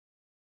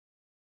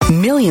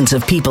Millions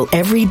of people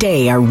every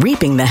day are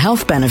reaping the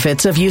health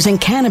benefits of using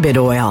cannabis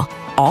oil,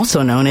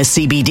 also known as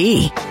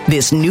CBD.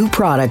 This new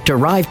product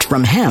derived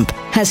from hemp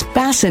has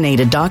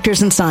fascinated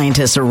doctors and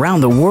scientists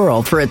around the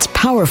world for its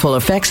powerful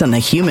effects on the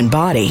human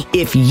body.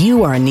 If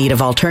you are in need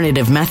of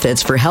alternative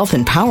methods for health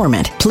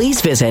empowerment, please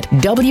visit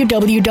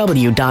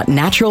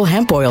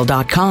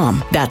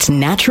www.naturalhempoil.com. That's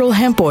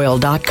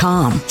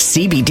naturalhempoil.com.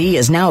 CBD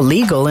is now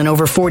legal in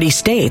over 40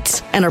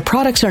 states, and our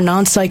products are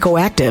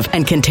non-psychoactive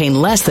and contain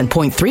less than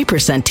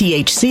 0.3%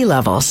 THC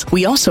levels.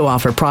 We also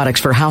offer products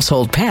for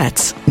household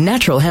pets.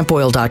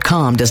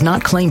 Naturalhempoil.com does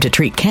not claim to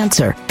treat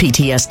cancer,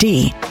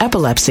 PTSD,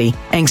 epilepsy,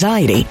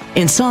 anxiety,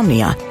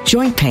 insomnia,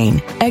 joint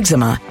pain,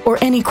 eczema, or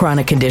any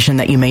chronic condition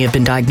that you may have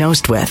been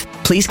diagnosed with.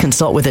 Please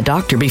consult with a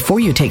doctor before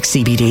you take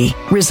CBD.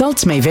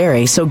 Results may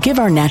vary, so give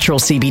our natural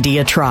CBD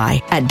a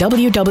try at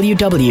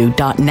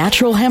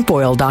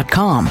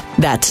www.naturalhempoil.com.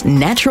 That's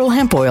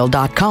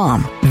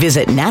naturalhempoil.com.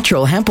 Visit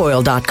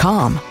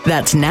naturalhempoil.com.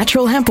 That's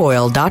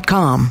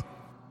naturalhempoil.com.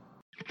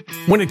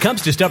 When it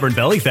comes to stubborn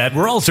belly fat,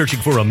 we're all searching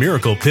for a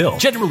miracle pill.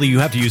 Generally, you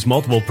have to use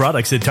multiple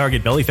products that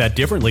target belly fat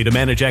differently to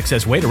manage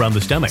excess weight around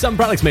the stomach. Some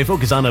products may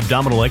focus on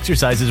abdominal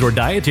exercises or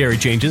dietary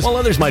changes, while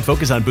others might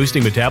focus on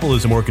boosting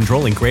metabolism or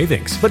controlling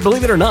cravings. But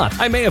believe it or not,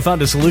 I may have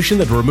found a solution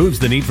that removes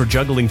the need for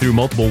juggling through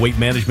multiple weight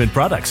management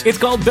products. It's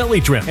called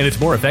Belly Trim, and it's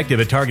more effective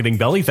at targeting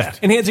belly fat,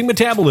 enhancing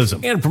metabolism,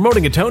 and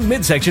promoting a toned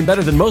midsection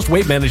better than most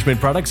weight management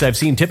products I've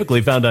seen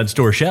typically found on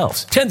store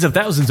shelves. Tens of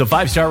thousands of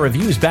 5-star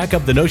reviews back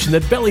up the notion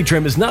that Belly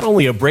Trim is not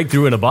only a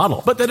breakthrough in a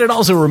bottle, but that it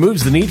also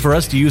removes the need for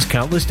us to use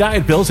countless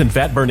diet pills and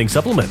fat-burning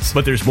supplements.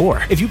 But there's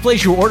more. If you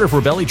place your order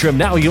for Belly Trim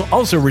now, you'll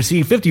also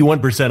receive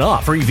 51%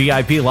 off, free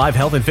VIP live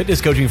health and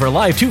fitness coaching for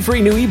life, 2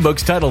 free new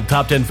ebooks titled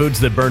Top 10 Foods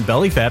That Burn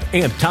Belly Fat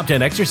and Top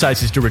 10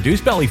 Exercises to Reduce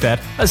Belly Fat,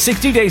 a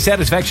 60-day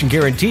satisfaction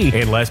guarantee,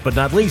 and last but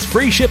not least,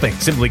 free shipping.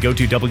 Simply go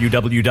to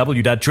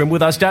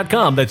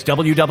www.trimwithus.com. That's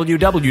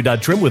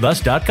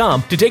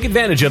www.trimwithus.com to take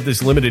advantage of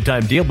this limited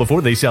time deal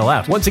before they sell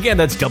out. Once again,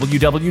 that's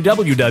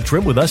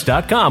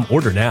www.trimwithus.com.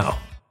 Order now.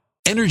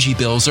 Energy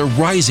bills are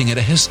rising at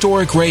a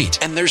historic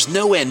rate, and there's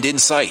no end in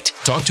sight.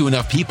 Talk to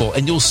enough people,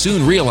 and you'll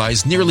soon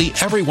realize nearly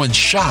everyone's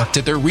shocked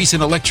at their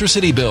recent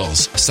electricity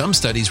bills. Some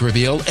studies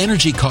reveal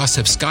energy costs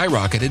have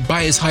skyrocketed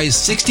by as high as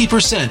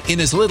 60%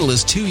 in as little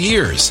as 2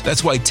 years.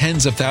 That's why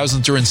tens of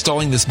thousands are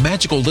installing this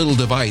magical little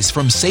device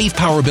from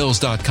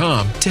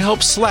SavePowerBills.com to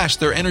help slash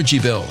their energy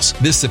bills.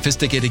 This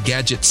sophisticated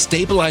gadget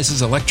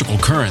stabilizes electrical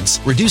currents,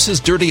 reduces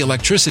dirty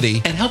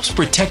electricity, and helps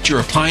protect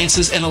your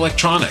appliances and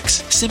electronics.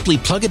 Simply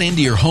plug it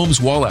into your home's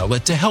wall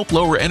outlet to help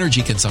lower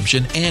energy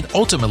consumption and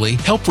ultimately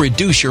help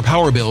reduce your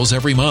power bills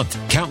every month.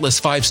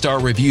 Countless 5-star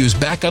reviews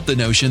back up the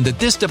notion that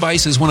this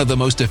device is one of the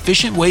most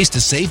efficient ways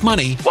to save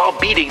money while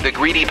beating the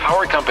greedy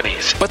power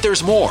companies. But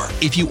there's more.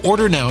 If you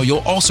order now, you'll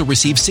also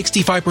receive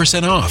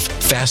 65% off,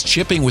 fast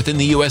shipping within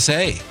the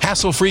USA,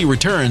 hassle-free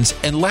returns,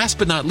 and last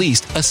but not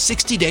least, a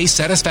 60-day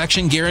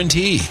satisfaction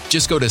guarantee.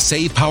 Just go to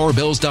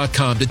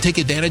SavePowerBills.com to take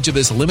advantage of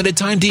this limited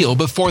time deal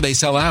before they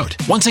sell out.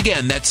 Once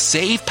again, that's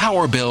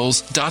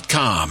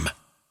SavePowerBills.com.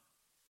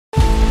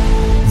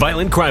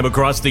 Violent crime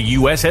across the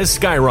U.S. has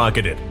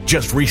skyrocketed.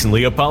 Just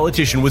recently, a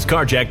politician was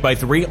carjacked by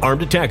 3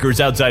 armed attackers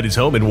outside his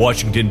home in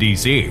Washington,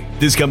 D.C.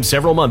 This comes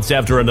several months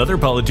after another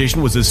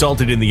politician was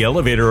assaulted in the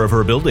elevator of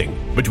her building.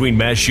 Between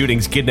mass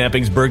shootings,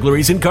 kidnappings,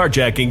 burglaries, and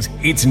carjackings,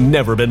 it's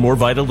never been more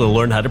vital to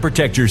learn how to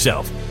protect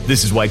yourself.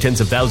 This is why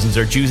tens of thousands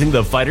are choosing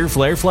the Fighter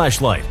Flare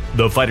flashlight.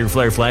 The Fighter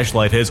Flare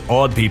flashlight has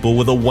awed people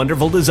with a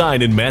wonderful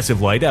design and massive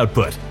light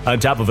output. On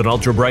top of an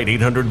ultra-bright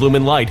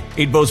 800-lumen light,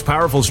 it boasts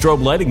powerful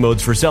strobe lighting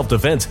modes for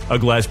self-defense, a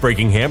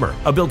glass-breaking hammer,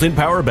 a built-in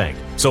power bank,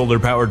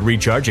 solar-powered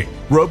recharging,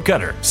 rope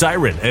cutter,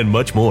 siren, and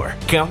much more.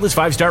 Countless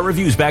 5-star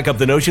reviews back up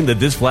the notion that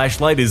this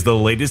flashlight is the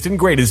latest and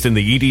greatest in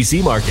the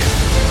EDC market.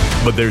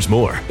 But there's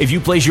more. If you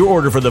place your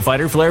order for the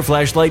Fighter Flare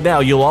flashlight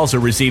now, you'll also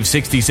receive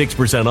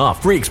 66%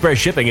 off, free express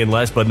shipping, and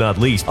last but not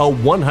least, a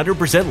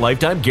 100%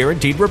 lifetime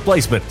guaranteed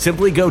replacement.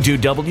 Simply go to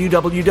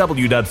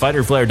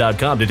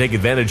www.fighterflare.com to take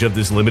advantage of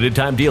this limited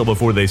time deal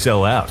before they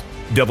sell out.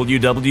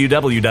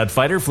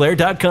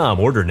 www.fighterflare.com.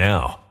 Order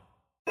now.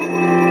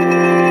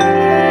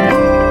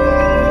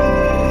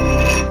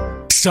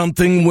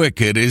 Something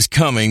wicked is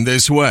coming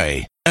this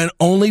way, and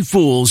only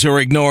fools are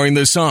ignoring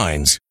the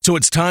signs. So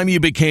it's time you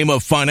became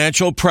a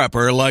financial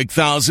prepper like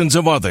thousands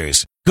of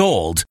others.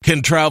 Gold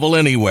can travel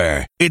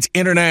anywhere. It's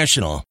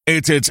international.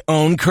 It's its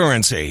own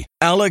currency.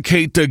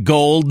 Allocate to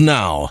gold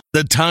now,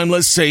 the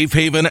timeless safe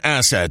haven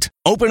asset.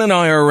 Open an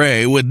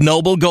IRA with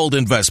Noble Gold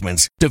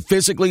Investments to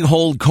physically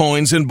hold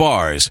coins and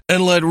bars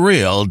and let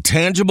real,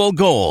 tangible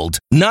gold,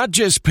 not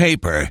just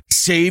paper,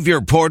 Save your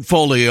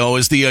portfolio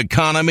as the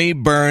economy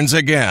burns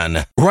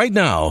again. Right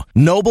now,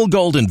 Noble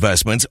Gold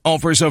Investments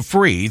offers a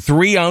free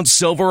 3-ounce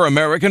silver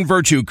American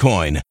Virtue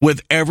coin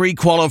with every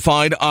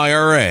qualified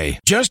IRA.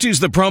 Just use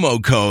the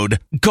promo code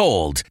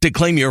GOLD to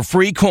claim your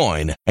free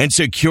coin and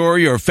secure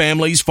your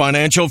family's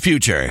financial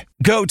future.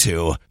 Go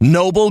to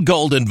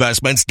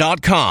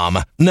noblegoldinvestments.com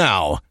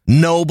now.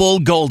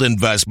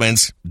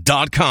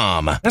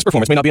 noblegoldinvestments.com. Past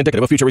performance may not be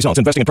indicative of future results.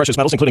 Investing in precious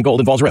metals, including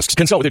gold, involves risks.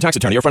 Consult with your tax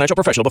attorney or financial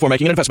professional before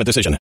making an investment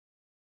decision.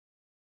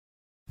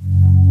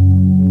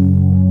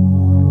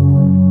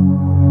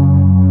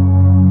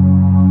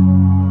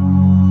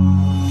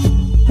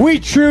 We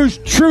choose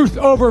truth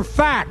over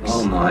facts.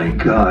 Oh my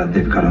God,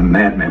 they've got a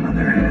madman on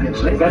their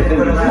hands.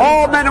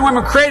 All men and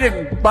women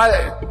created by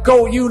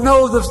you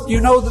know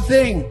the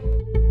thing.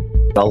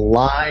 The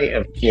lie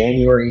of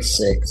January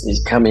 6th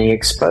is coming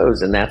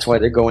exposed, and that's why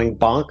they're going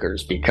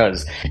bonkers,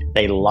 because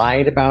they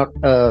lied about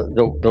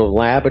the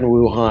lab in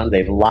Wuhan.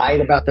 They've lied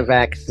about the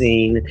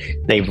vaccine.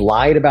 They've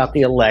lied about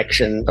the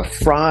election. The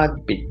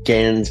fraud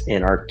begins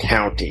in our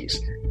counties.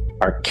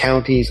 Our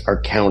counties,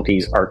 our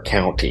counties, our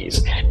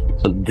counties.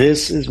 So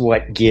this is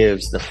what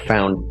gives the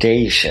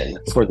foundation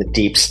for the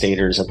deep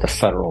staters at the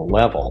federal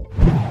level.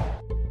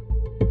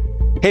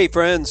 Hey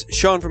friends,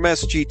 Sean from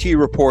SGT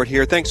Report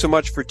here. Thanks so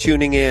much for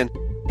tuning in.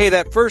 Hey,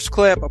 that first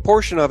clip, a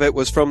portion of it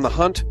was from The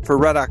Hunt for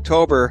Red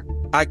October.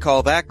 I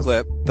call that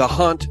clip The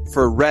Hunt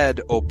for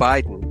Red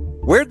O'Biden.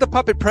 Where'd the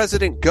puppet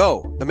president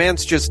go? The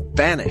man's just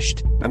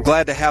vanished. I'm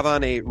glad to have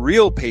on a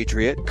real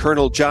patriot,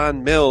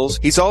 Col.John Mills.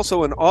 He's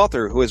also an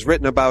author who has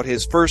written about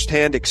his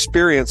firsthand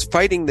experience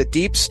fighting the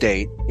deep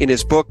state in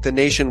his book, The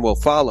Nation Will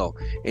Follow.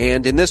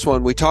 And in this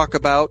one, we talk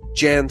about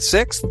Jan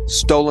 6th,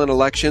 stolen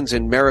elections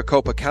in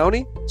Maricopa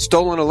County,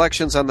 stolen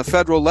elections on the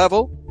federal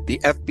level, the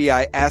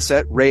FBI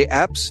asset Ray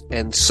Epps,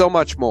 and so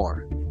much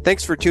more.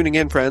 Thanks for tuning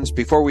in, friends.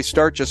 Before we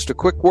start, just a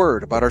quick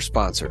word about our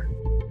sponsor.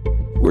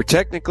 We're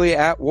technically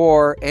at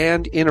war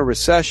and in a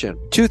recession.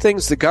 Two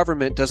things the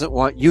government doesn't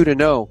want you to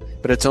know,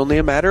 but it's only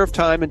a matter of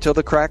time until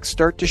the cracks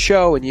start to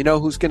show, and you know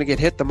who's going to get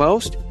hit the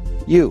most?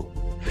 You.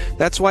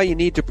 That's why you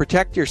need to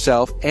protect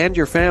yourself and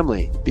your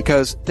family,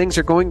 because things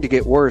are going to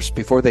get worse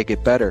before they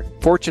get better.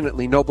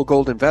 Fortunately, Noble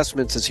Gold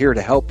Investments is here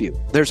to help you.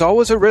 There's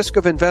always a risk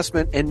of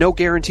investment and no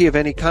guarantee of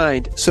any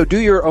kind, so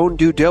do your own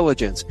due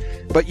diligence.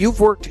 But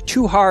you've worked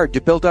too hard to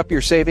build up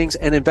your savings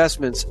and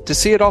investments to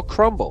see it all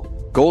crumble.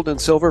 Gold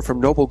and silver from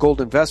Noble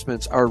Gold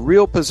Investments are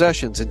real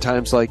possessions in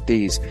times like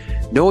these.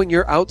 Knowing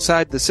you're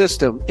outside the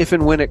system, if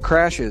and when it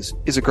crashes,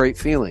 is a great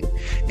feeling.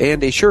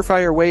 And a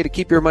surefire way to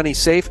keep your money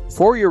safe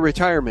for your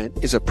retirement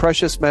is a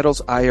precious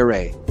metals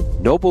IRA.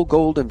 Noble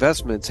Gold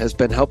Investments has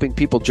been helping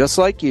people just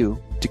like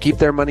you to keep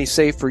their money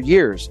safe for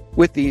years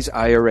with these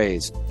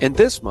IRAs. And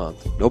this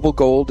month, Noble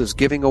Gold is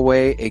giving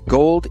away a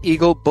Gold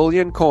Eagle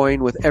bullion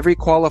coin with every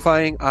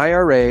qualifying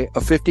IRA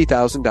of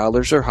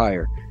 $50,000 or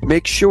higher.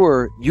 Make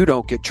sure you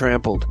don't get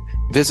trampled.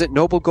 Visit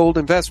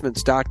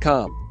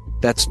noblegoldinvestments.com.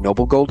 That's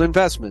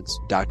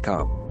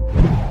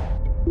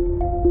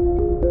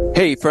noblegoldinvestments.com.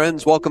 Hey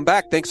friends, welcome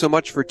back. Thanks so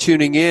much for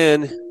tuning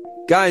in.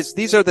 Guys,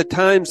 these are the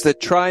times that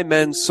try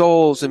men's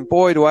souls, and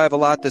boy, do I have a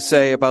lot to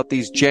say about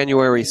these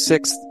January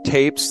 6th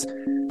tapes.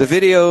 The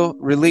video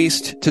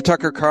released to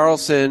Tucker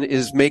Carlson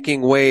is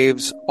making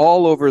waves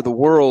all over the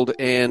world,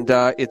 and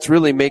it's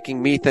really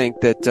making me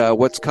think that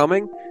what's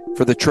coming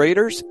for the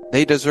traitors,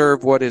 they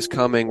deserve what is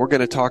coming. We're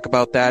going to talk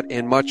about that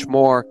and much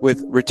more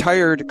with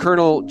retired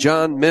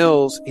Col.John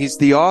Mills. He's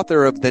the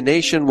author of The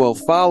Nation Will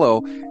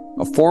Follow,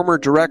 a former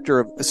director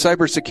of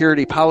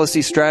cybersecurity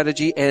policy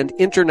strategy and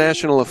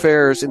international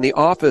affairs in the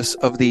office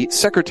of the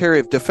Secretary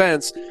of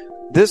Defense.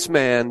 This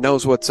man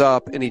knows what's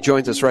up, and he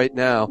joins us right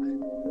now.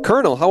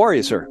 Colonel, how are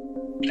you, sir?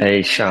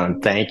 Hey, Sean,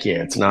 thank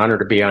you. It's an honor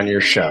to be on your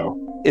show.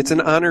 It's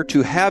an honor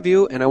to have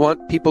you, and I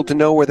want people to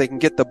know where they can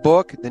get the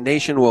book,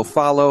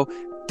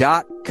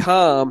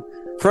 thenationwillfollow.com.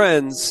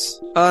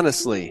 Friends,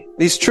 honestly,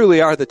 these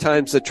truly are the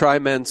times that try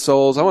men's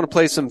souls. I want to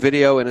play some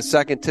video in a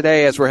second.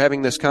 Today, as we're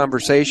having this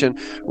conversation,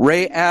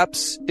 Ray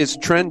Epps is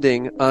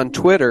trending on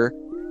Twitter.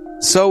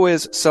 So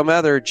is some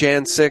other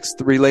Jan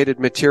 6th related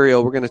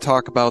material. We're going to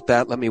talk about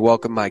that. Let me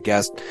welcome my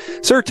guest.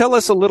 Sir, tell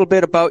us a little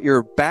bit about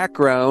your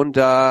background.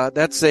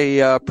 That's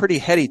a pretty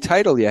heady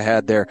title you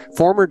had there.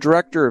 Former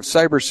Director of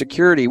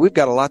Cybersecurity. We've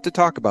got a lot to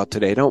talk about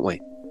today, don't we?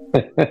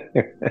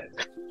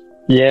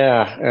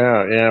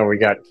 Yeah, we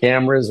got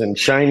cameras and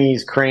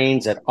Chinese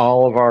cranes at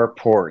all of our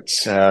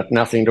ports.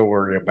 Nothing to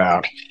worry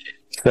about.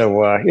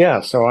 So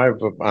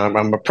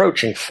I'm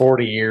approaching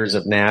 40 years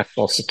of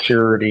national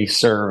security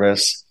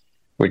service,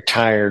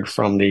 retired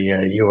from the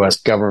U.S.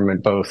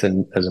 government, both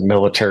as a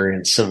military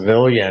and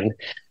civilian,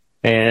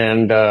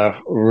 and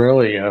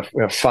really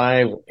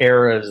 5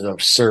 eras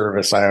of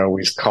service, I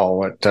always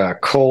call it.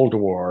 Cold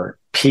War,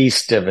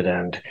 peace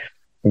dividend,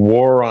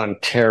 war on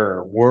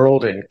terror,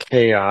 world in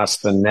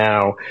chaos, and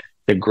now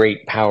the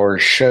great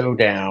powers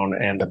showdown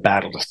and the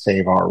battle to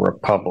save our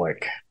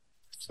republic.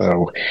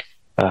 So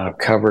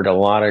covered a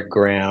lot of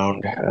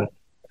ground.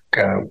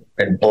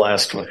 been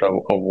blessed with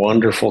a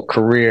wonderful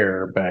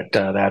career, but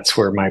that's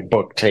where my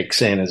book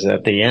takes in, is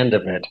at the end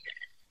of it,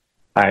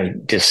 I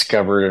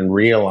discovered and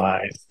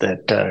realized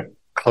that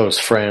close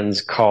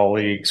friends,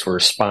 colleagues were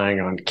spying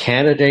on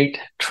candidate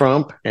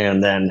Trump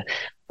and then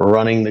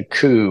running the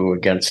coup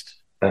against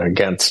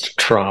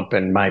Trump,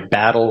 and my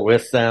battle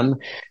with them,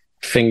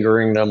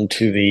 fingering them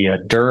to the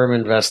Durham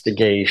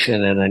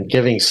investigation, and then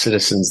giving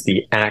citizens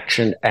the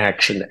action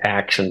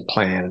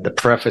plan. The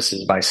preface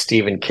is by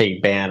Stephen K.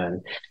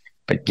 Bannon,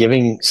 but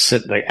giving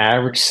the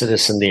average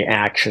citizen the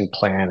action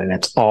plan, and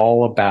it's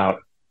all about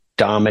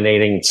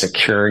dominating and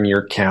securing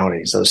your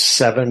counties. Those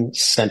 7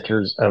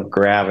 centers of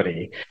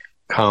gravity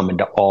come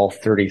into all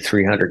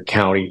 3,300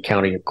 county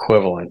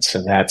equivalents,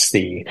 and that's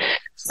the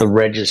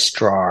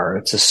registrar,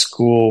 it's a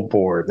school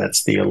board,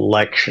 that's the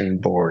election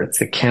board, it's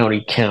the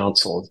county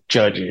council,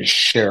 judges,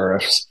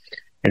 sheriffs,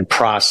 and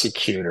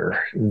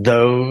prosecutor.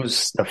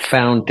 The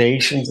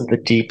foundations of the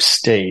deep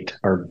state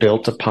are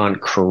built upon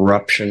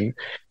corruption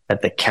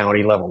at the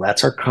county level.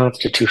 That's our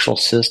constitutional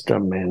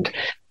system. And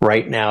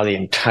right now, the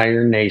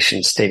entire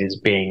nation state is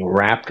being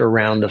wrapped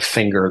around the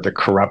finger of the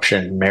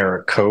corruption in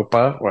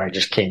Maricopa, where I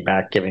just came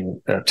back giving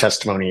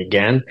testimony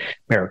again.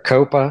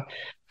 Maricopa,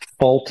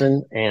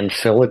 Fulton, and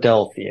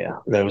Philadelphia.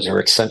 Those are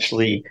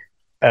essentially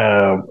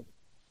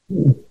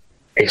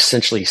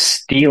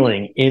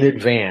stealing in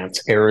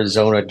advance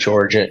Arizona,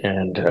 Georgia,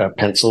 and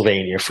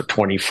Pennsylvania for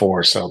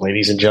 24. So,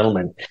 ladies and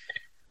gentlemen,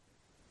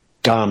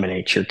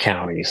 dominate your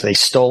counties. They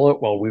stole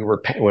it while we were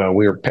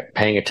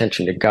paying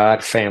attention to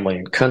God, family,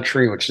 and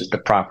country, which is the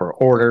proper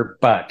order.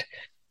 But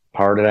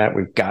part of that,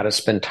 we've got to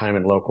spend time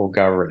in local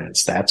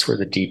governance. That's where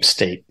the deep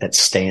state that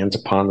stands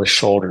upon the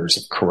shoulders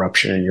of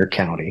corruption in your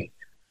county.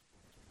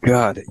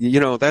 God,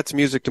 that's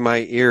music to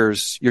my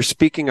ears. You're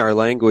speaking our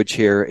language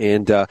here,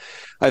 and I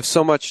have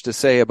so much to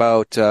say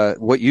about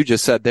what you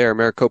just said there,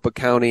 Maricopa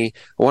County.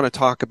 I want to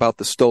talk about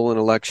the stolen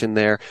election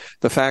there.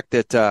 The fact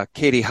that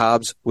Katie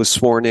Hobbs was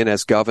sworn in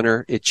as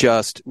governor, it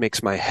just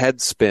makes my head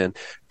spin.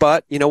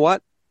 But you know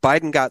what?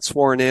 Biden got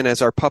sworn in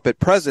as our puppet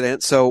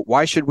president, so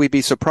why should we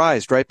be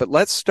surprised, right? But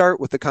let's start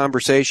with the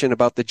conversation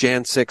about the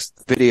Jan 6th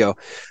video.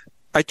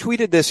 I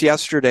tweeted this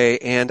yesterday,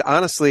 and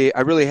honestly,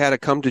 I really had a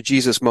come to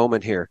Jesus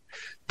moment here.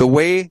 The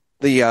way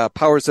the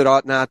powers that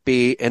ought not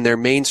be and their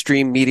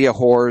mainstream media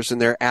whores and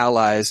their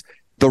allies,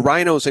 the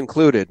rhinos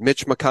included,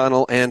 Mitch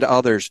McConnell and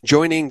others,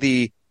 joining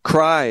the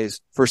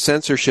cries for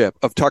censorship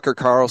of Tucker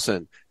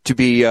Carlson to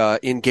be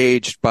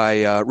engaged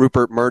by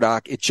Rupert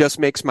Murdoch, it just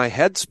makes my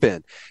head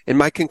spin. And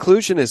my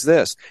conclusion is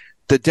this.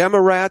 The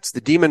Demorats,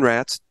 the Demon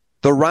Rats,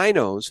 the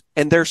rhinos,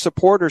 and their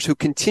supporters who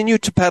continue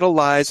to peddle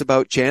lies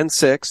about Jan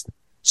 6th,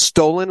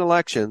 stolen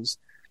elections,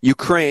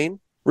 Ukraine,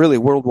 really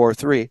World War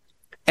III,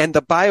 and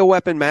the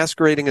bioweapon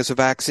masquerading as a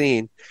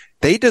vaccine,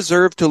 they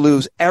deserve to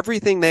lose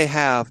everything they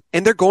have,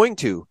 and they're going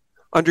to,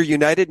 under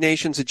United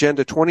Nations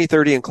Agenda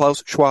 2030 and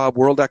Klaus Schwab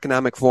World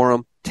Economic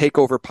Forum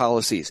takeover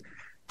policies.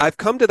 I've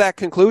come to that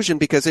conclusion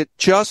because it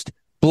just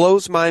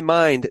blows my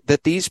mind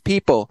that these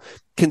people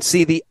can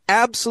see the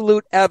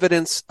absolute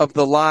evidence of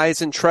the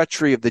lies and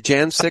treachery of the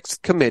Jan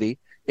 6th committee,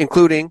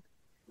 including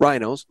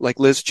rhinos like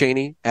Liz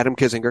Cheney, Adam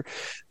Kinzinger,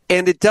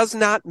 and it does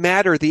not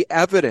matter the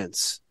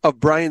evidence of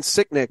Brian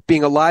Sicknick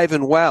being alive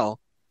and well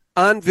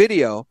on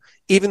video,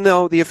 even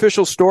though the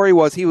official story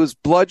was he was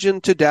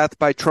bludgeoned to death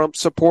by Trump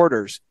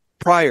supporters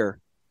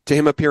prior to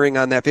him appearing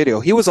on that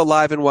video. He was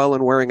alive and well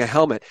and wearing a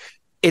helmet.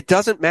 It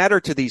doesn't matter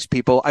to these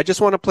people. I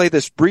just want to play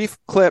this brief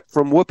clip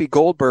from Whoopi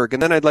Goldberg,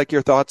 and then I'd like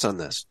your thoughts on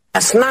this.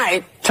 Last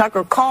night,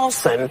 Tucker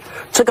Carlson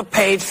took a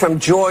page from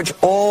George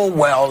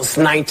Orwell's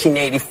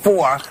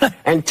 1984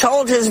 and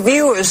told his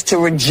viewers to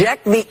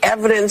reject the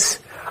evidence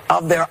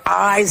of their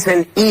eyes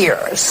and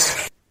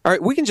ears. All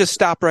right, we can just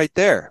stop right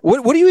there.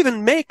 What do you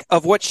even make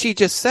of what she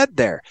just said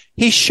there?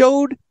 He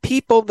showed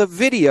people the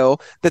video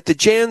that the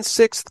Jan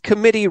 6th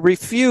committee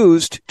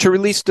refused to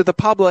release to the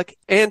public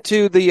and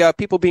to the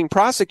people being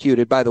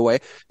prosecuted, by the way,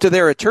 to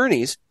their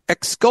attorneys.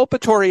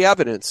 Exculpatory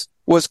evidence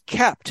was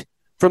kept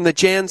from the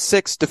Jan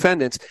 6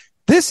 defendants.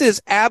 This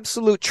is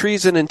absolute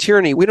treason and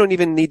tyranny. We don't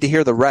even need to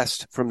hear the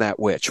rest from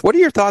that witch. What are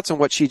your thoughts on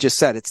what she just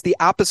said? It's the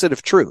opposite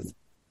of truth.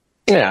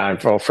 Yeah,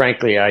 well,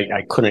 frankly,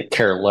 I couldn't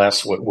care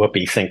less what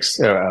Whoopi thinks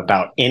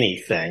about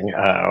anything.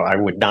 I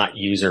would not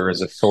use her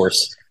as a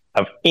source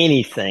of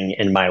anything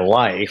in my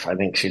life. I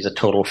think she's a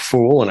total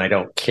fool, and I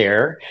don't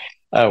care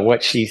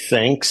what she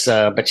thinks.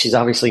 But she's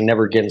obviously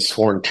never given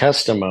sworn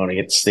testimony.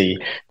 It's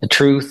the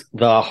truth,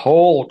 the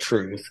whole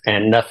truth,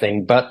 and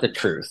nothing but the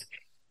truth.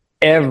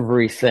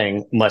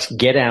 Everything must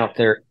get out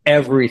there.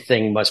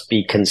 Everything must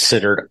be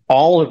considered.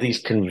 All of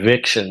these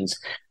convictions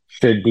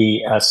should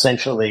be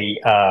essentially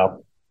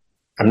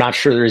I'm not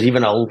sure there's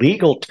even a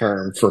legal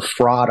term for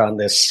fraud on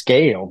this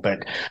scale,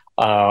 but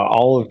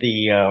all of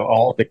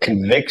the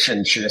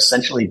convictions should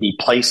essentially be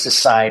placed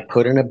aside,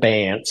 put in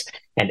abeyance,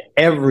 and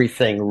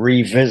everything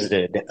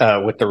revisited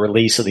with the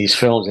release of these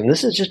films. And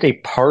this is just a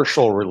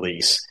partial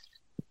release.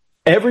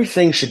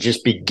 Everything should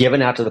just be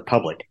given out to the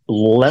public.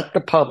 Let the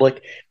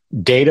public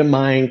data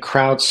mine,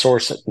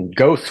 crowdsource it, and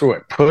go through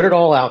it, put it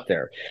all out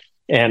there.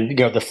 And,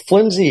 the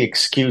flimsy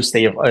excuse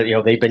they've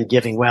been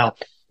giving, well,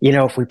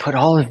 if we put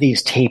all of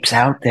these tapes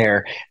out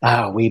there,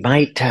 we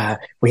might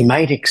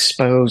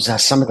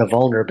expose some of the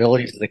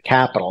vulnerabilities of the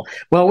Capitol.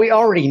 Well, we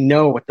already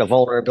know what the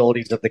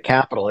vulnerabilities of the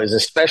Capitol is,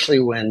 especially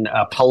when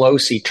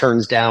Pelosi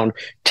turns down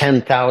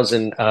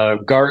 10,000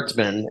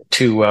 guardsmen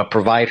to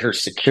provide her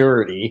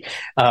security.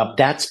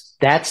 That's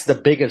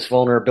the biggest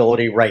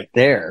vulnerability right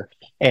there.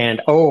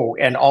 And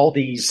all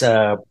these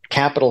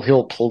Capitol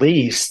Hill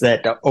police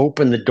that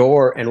open the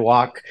door and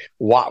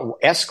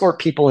escort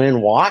people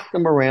in, walk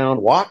them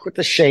around, walk with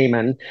the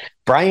shaman,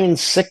 Brian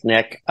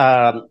Sicknick,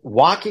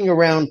 walking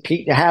around,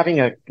 having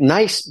a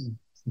nice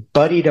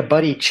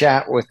buddy-to-buddy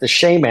chat with the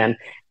shaman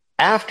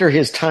after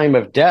his time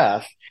of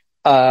death.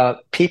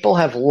 People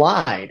have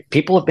lied.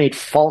 People have made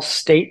false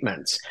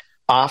statements.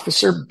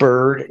 Officer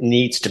Byrd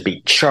needs to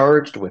be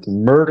charged with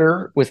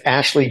murder with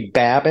Ashley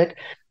Babbitt.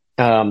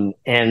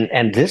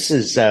 And this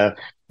is,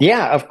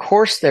 of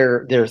course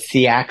they're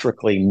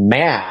theatrically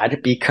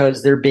mad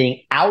because they're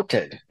being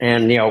outed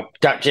and,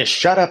 just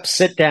shut up,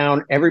 sit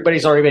down.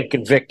 Everybody's already been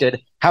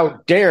convicted.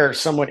 How dare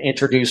someone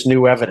introduce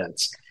new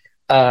evidence?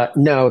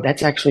 No,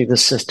 that's actually the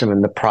system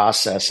and the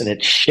process, and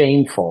it's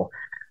shameful.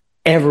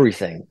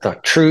 Everything, the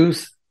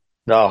truth,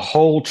 the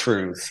whole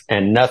truth,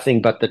 and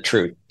nothing but the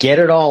truth. Get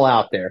it all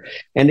out there.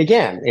 And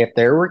again, if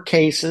there were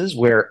cases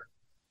where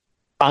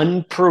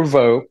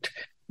unprovoked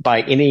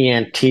by any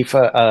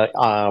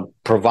Antifa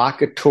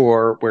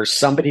provocateur, where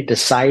somebody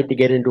decided to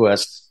get into a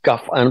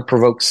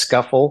unprovoked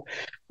scuffle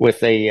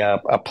with a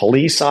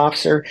police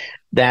officer,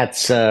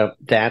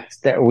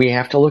 that we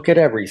have to look at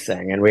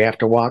everything and we have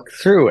to walk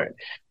through it.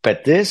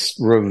 But this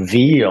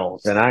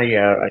reveals, and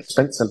I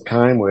spent some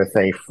time with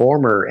a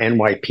former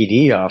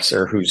NYPD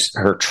officer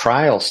her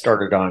trial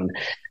started on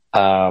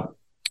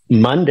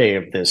Monday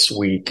of this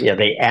week. Yeah,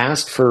 they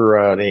asked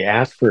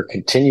for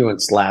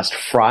continuance last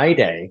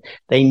Friday.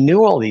 They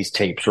knew all these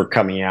tapes were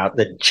coming out.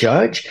 The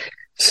judge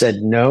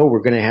said, no,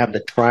 we're going to have the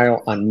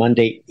trial on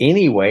Monday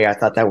anyway. I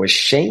thought that was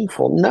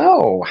shameful.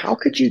 No, how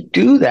could you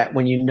do that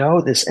when you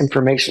know this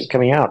information is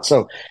coming out?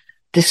 So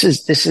this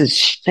is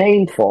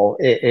shameful.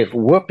 If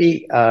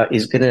Whoopi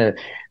is going to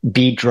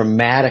be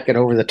dramatic and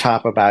over the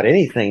top about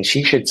anything,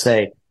 she should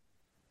say,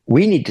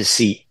 we need to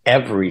see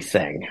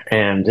everything.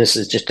 And this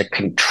is just a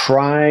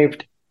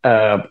contrived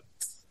head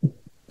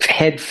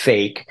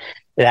fake.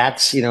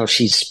 That's,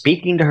 she's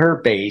speaking to her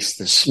base,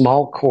 the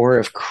small core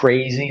of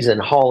crazies in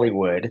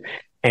Hollywood.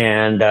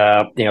 And,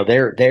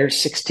 they're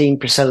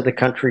 16% of the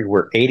country.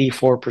 We're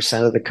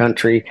 84% of the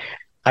country.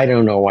 I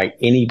don't know why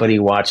anybody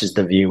watches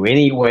The View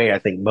anyway. I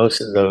think most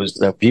of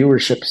the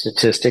viewership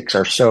statistics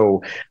are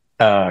so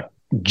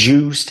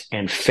juiced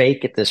and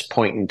fake at this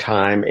point in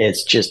time.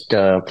 It's just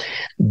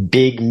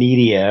big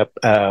media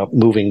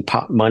moving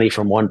money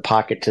from one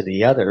pocket to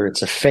the other.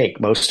 It's a fake.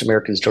 Most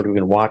Americans don't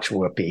even watch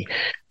Whoopi.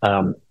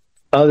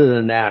 Other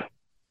than that,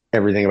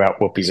 everything about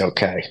Whoopi's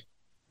okay.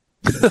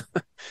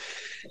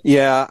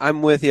 Yeah,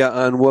 I'm with you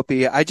on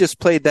Whoopi. I just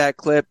played that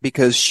clip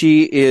because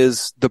she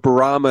is the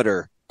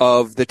barometer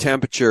of the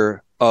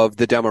temperature of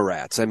the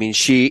Democrats. I mean,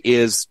 she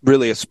is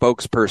really a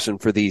spokesperson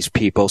for these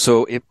people.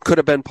 So it could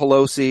have been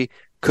Pelosi,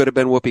 could have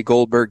been Whoopi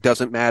Goldberg,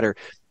 doesn't matter.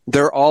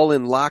 They're all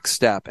in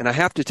lockstep. And I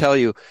have to tell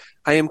you,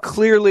 I am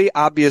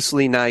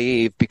obviously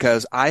naive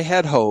because I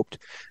had hoped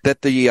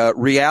that the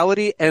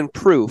reality and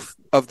proof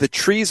of the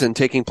treason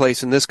taking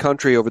place in this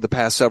country over the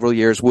past several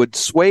years would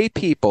sway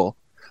people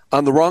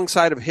on the wrong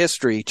side of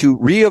history to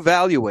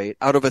reevaluate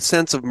out of a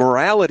sense of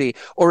morality,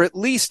 or at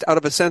least out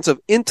of a sense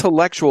of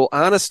intellectual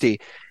honesty.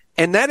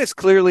 And that is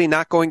clearly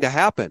not going to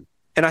happen.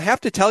 And I have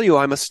to tell you,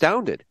 I'm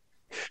astounded.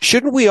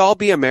 Shouldn't we all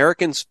be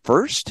Americans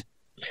first?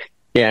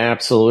 Yeah,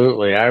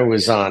 absolutely. I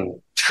was on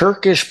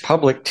Turkish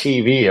public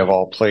TV, of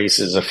all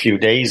places, a few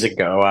days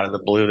ago. Out of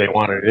the blue, they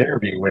wanted an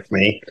interview with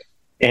me.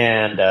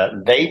 And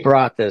they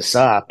brought this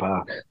up.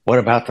 What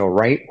about the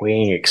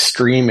right-wing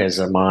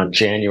extremism on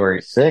January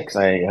 6th?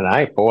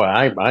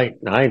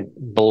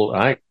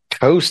 I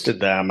toasted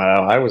them.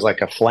 I was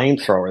like a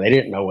flamethrower. They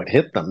didn't know what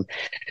hit them.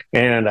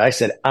 And I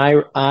said,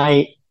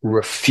 I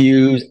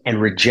refuse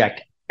and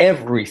reject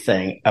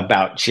everything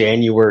about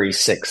January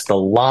 6th, the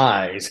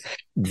lies.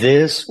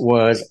 This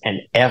was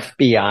an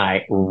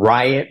FBI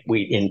riot.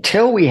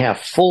 Until we have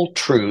full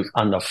truth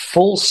on the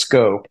full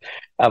scope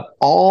of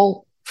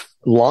all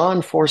law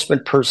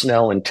enforcement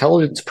personnel,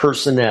 intelligence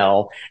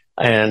personnel,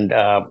 and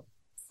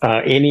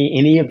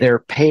any of their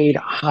paid,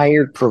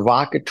 hired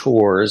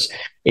provocateurs,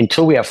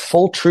 until we have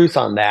full truth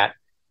on that,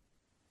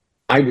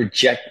 I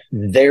reject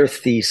their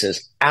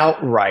thesis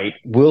outright,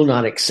 will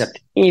not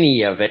accept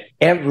any of it.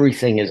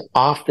 Everything is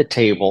off the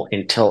table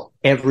until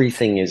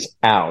everything is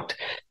out.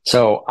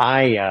 So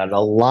the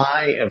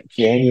lie of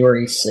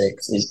January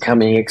 6th is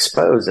coming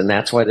exposed, and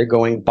that's why they're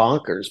going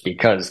bonkers,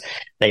 because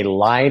they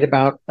lied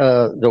about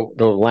the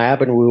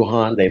lab in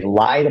Wuhan. They've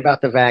lied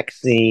about the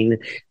vaccine.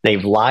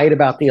 They've lied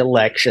about the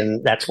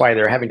election. That's why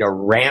they're having to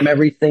ram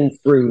everything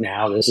through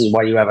now. This is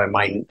why you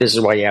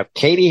have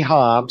Katie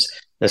Hobbs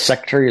the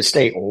Secretary of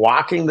State,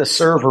 walking the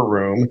server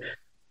room,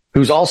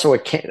 who's also a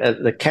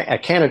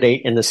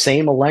candidate in the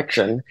same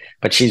election,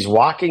 but she's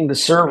walking the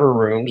server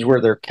rooms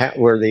where the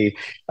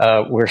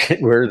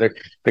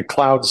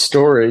cloud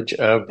storage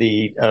of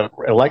the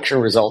election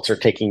results are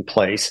taking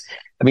place.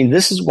 I mean,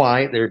 this is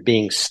why they're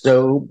being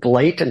so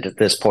blatant at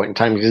this point in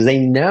time, because they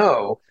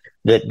know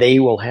that they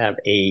will have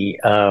a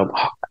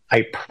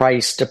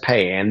price to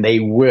pay, and they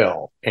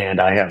will. And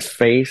I have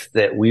faith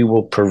that we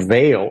will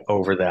prevail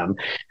over them.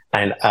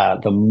 And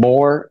the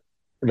more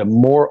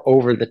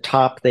over the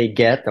top they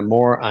get, the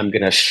more I'm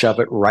going to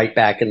shove it right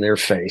back in their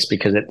face,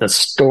 because the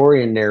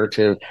story and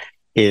narrative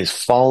is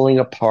falling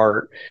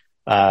apart.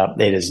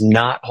 It is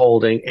not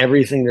holding.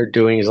 Everything they're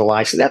doing is a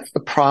lie. So that's the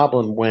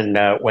problem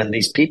when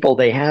these people,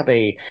 they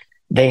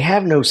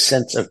have no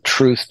sense of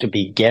truth to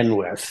begin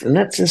with. And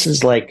this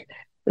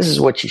is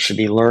what you should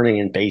be learning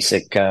in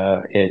basic,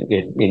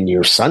 in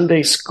your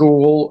Sunday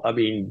school. I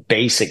mean,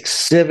 basic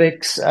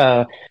civics.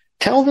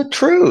 Tell the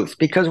truth,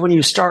 because when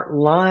you start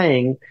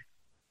lying,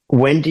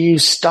 when do you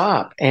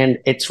stop? And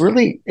it's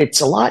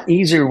a lot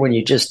easier when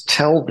you just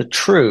tell the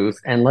truth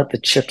and let the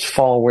chips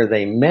fall where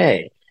they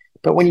may.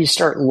 But when you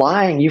start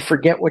lying, you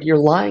forget what you're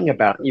lying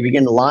about. You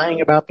begin lying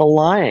about the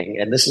lying.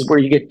 And this is where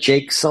you get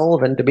Jake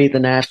Sullivan to be the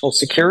national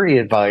security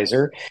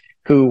advisor,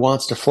 who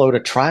wants to float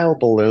a trial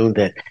balloon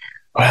that,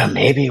 well,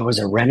 maybe it was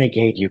a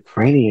renegade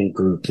Ukrainian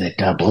group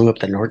that blew up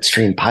the Nord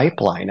Stream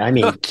pipeline. I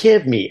mean,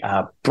 give me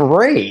a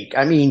break.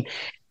 I mean,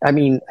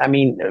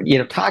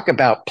 talk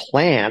about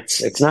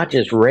plants. It's not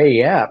just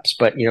Ray Epps,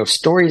 but,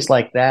 stories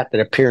like that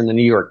appear in the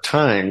New York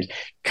Times.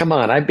 Come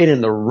on. I've been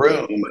in the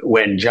room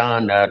when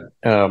John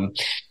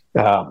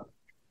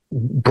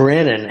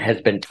Brennan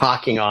has been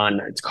talking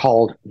on, it's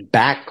called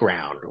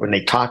Background, when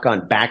they talk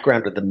on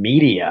Background of the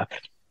media.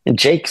 And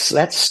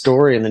that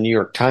story in the New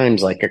York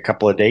Times like a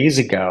couple of days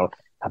ago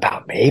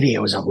about maybe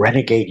it was a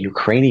renegade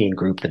Ukrainian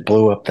group that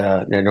blew up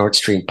the Nord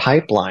Stream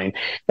pipeline.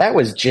 That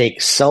was Jake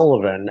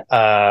Sullivan,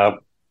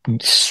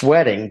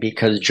 sweating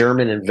because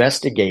German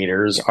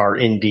investigators are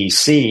in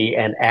DC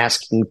and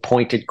asking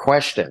pointed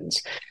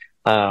questions.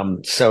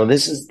 So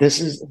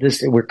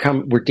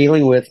we're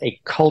dealing with a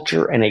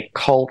culture and a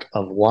cult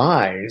of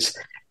lies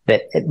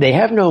that they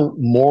have no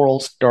moral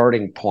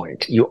starting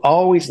point. You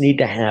always need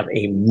to have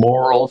a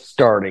moral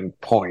starting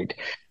point.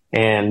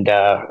 And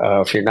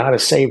if you're not a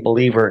saved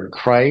believer in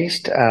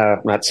Christ,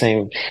 I'm not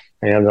saying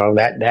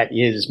that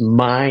is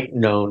my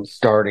known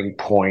starting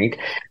point,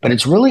 but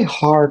it's really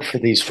hard for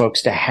these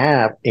folks to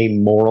have a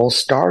moral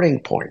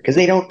starting point because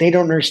they don't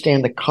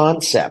understand the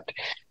concept.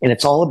 And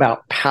it's all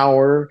about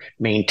power,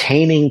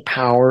 maintaining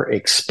power,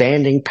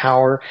 expanding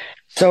power.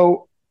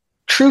 So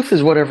truth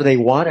is whatever they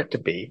want it to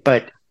be,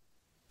 but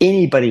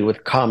anybody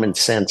with common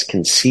sense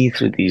can see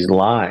through these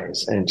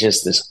lies and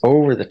just this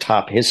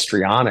over-the-top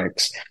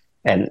histrionics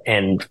and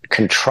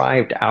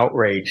contrived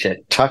outrage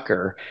at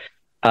Tucker.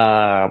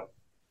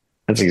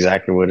 That's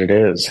exactly what it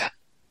is.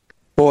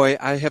 Boy,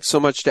 I have so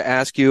much to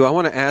ask you. I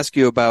want to ask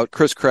you about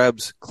Chris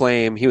Krebs'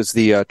 claim. He was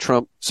the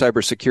Trump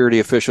cybersecurity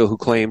official who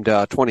claimed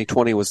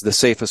 2020 was the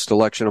safest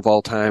election of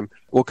all time.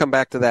 We'll come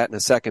back to that in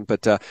a second,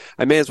 but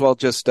I may as well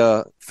just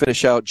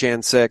finish out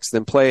Jan 6th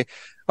and play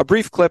a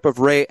brief clip of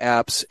Ray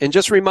Epps and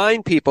just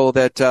remind people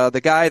that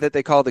the guy that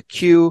they call the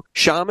Q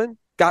shaman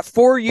got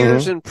 4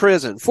 years in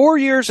prison, 4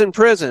 years in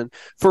prison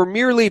for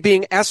merely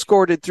being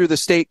escorted through the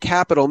state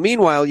capitol.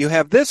 Meanwhile, you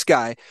have this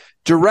guy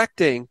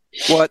directing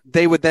what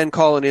they would then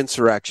call an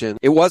insurrection.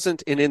 It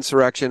wasn't an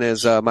insurrection,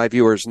 as my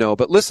viewers know,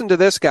 but listen to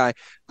this guy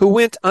who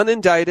went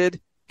unindicted,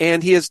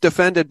 and he is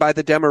defended by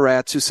the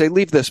Democrats who say,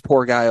 leave this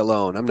poor guy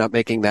alone. I'm not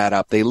making that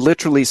up. They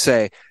literally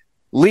say,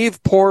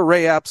 leave poor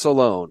Ray Epps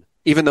alone,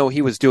 even though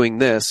he was doing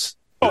this.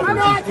 We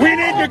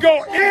need to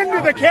go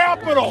into the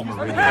Capitol.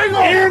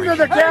 Into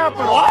the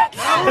Capitol. What?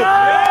 No!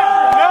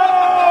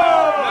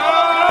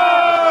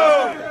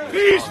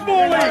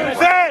 Peacefully.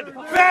 Fed.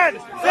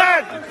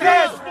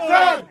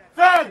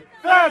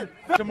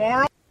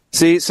 Tomorrow.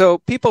 See, so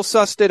people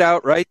sussed it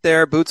out right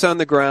there, boots on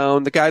the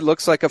ground. The guy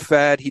looks like a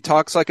Fed. He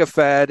talks like a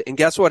Fed. And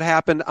guess what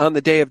happened on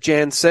the day of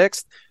Jan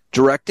 6th?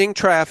 Directing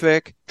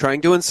traffic,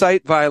 trying to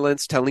incite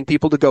violence, telling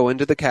people to go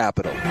into the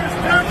Capitol.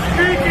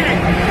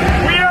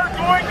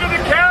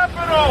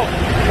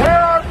 Where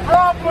our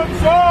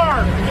problems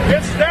are.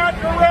 It's that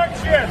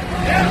direction.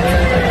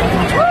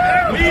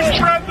 Please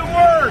spread the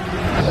word.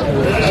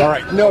 All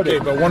right,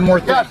 noted. But one more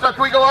thing. Yeah, so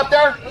can we go up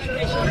there?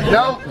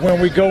 No? When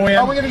we go in,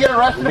 are we going to get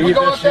arrested if we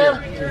go up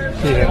there?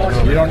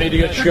 Yeah, you don't need to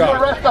get shot.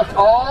 You arrest us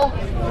all?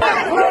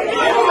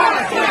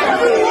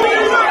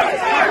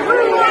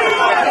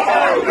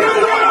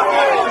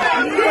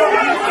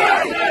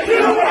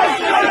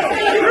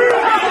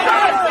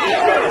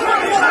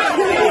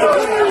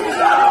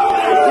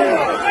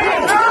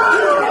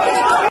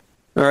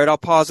 All right, I'll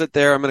pause it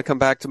there. I'm going to come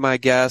back to my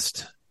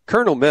guest.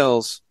 Colonel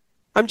Mills,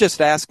 I'm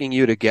just asking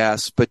you to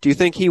guess, but do you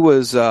think he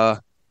was,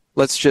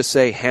 let's just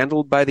say,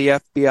 handled by the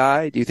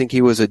FBI? Do you think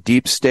he was a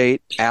deep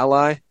state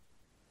ally?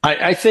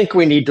 I think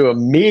we need to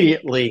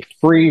immediately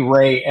free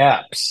Ray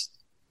Epps.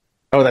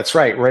 Oh, that's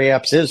right. Ray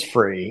Epps is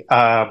free.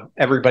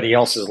 Everybody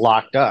else is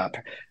locked up.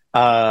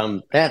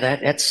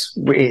 That's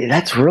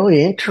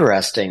really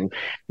interesting.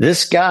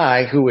 This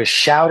guy who was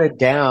shouted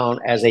down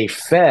as a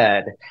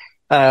Fed,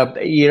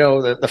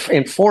 the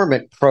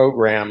informant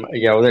program,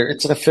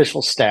 it's an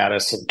official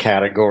status and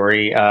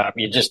category.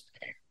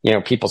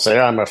 People say,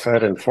 I'm a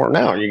Fed informant.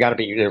 No, you got to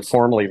be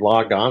formally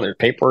logged on. There's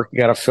paperwork you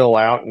got to fill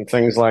out and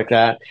things like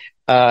that.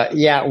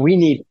 We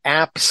need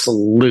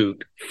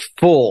absolute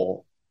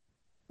full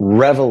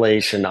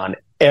revelation on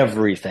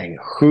everything.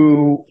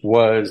 Who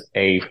was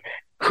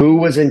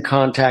in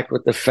contact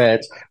with the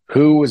feds?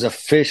 Who was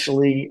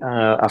officially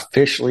a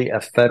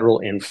federal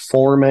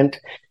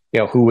informant?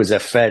 Who was a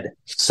Fed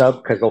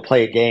sub? Because they'll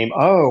play a game.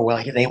 Oh,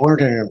 well, they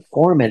weren't an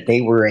informant. They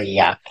were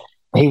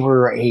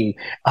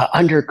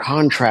under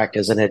contract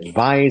as an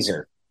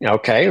advisor.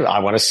 Okay, I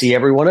want to see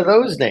every one of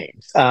those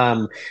names.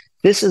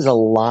 This is a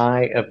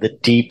lie of the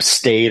deep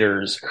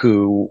staters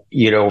who,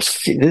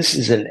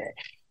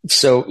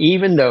 so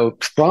even though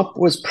Trump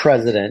was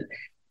president,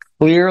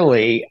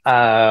 clearly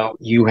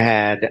you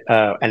had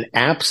an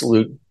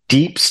absolute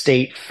deep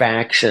state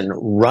faction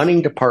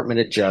running Department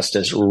of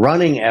Justice,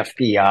 running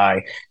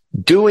FBI,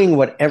 doing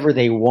whatever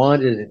they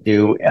wanted to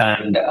do,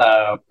 and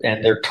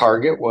their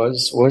target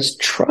was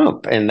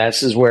Trump. And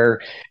this is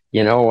where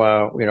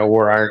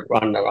where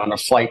on a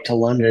flight to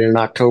London in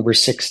October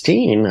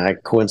 16, I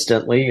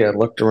coincidentally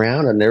looked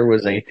around and there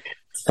was a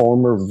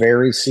former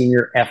very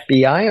senior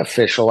FBI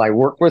official I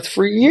worked with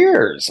for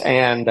years,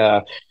 and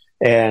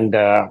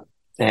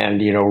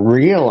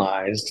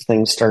realized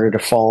things started to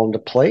fall into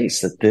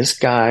place, that this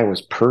guy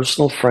was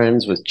personal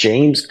friends with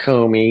James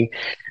Comey,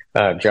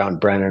 John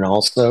Brennan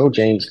also,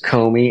 James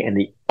Comey, and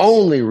the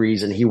only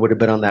reason he would have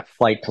been on that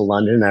flight to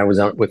London, I was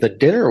out with a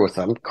dinner with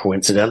him,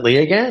 coincidentally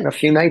again, a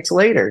few nights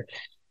later,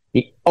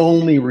 the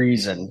only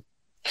reason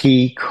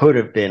he could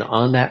have been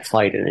on that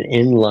flight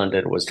in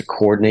London was to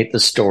coordinate the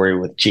story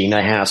with Gina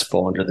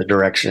Haspel under the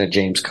direction of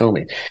James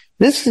Comey.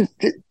 This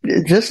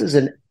is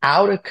an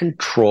out of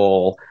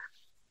control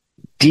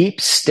deep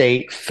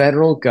state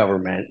federal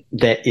government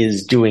that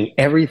is doing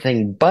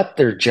everything but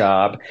their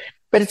job.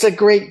 But it's a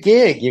great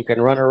gig. You can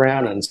run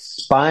around and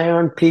spy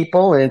on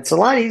people. And it's a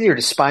lot easier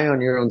to spy on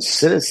your own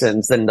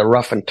citizens than the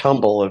rough and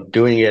tumble of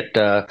doing it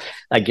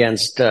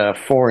against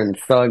foreign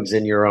thugs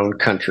in your own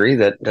country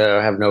that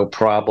have no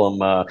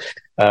problem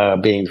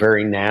being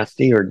very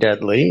nasty or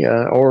deadly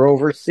or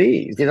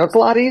overseas. It's a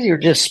lot easier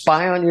to just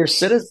spy on your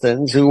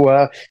citizens who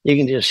you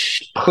can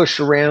just push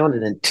around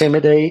and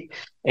intimidate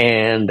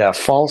and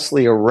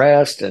falsely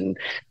arrest and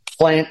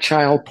plant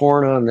child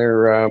porn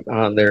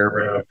on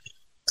their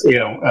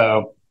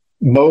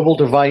mobile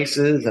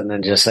devices, and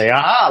then just say,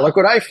 look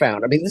what I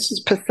found. I mean, this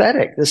is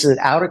pathetic. This is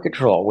out of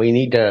control. We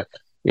need to,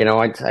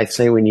 I'd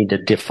say we need to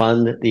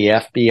defund the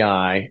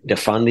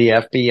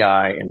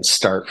FBI and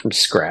start from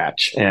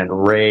scratch.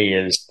 And Ray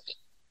is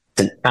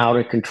an out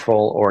of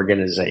control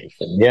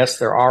organization. Yes,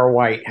 there are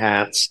white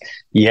hats.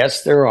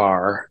 Yes, there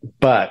are,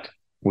 but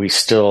we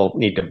still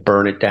need to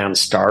burn it down,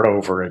 start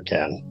over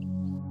again.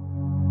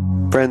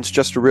 Friends,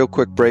 just a real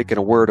quick break and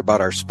a word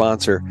about our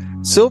sponsor.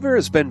 Silver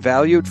has been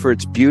valued for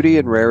its beauty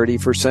and rarity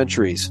for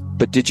centuries.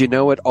 But did you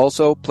know it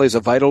also plays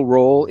a vital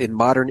role in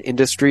modern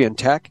industry and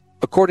tech?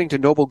 According to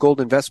Noble Gold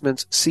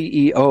Investments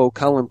CEO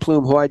Colin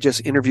Plume, who I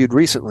just interviewed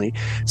recently,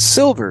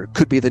 silver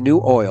could be the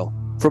new oil.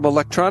 From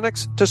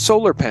electronics to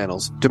solar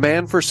panels,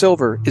 demand for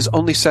silver is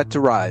only set to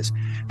rise.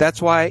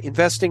 That's why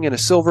investing in a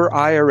silver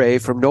IRA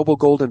from Noble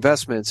Gold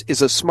Investments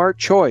is a smart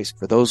choice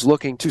for those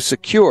looking to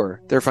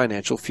secure their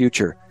financial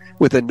future.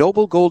 With a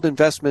Noble Gold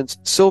Investments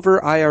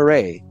Silver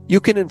IRA, you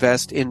can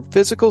invest in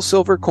physical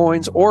silver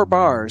coins or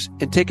bars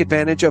and take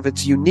advantage of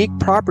its unique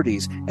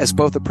properties as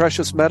both a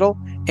precious metal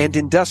and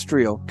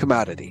industrial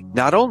commodity.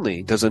 Not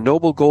only does a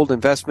Noble Gold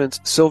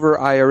Investments Silver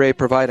IRA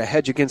provide a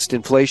hedge against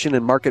inflation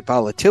and market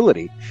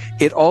volatility,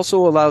 it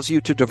also allows you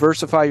to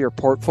diversify your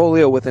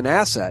portfolio with an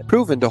asset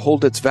proven to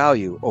hold its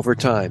value over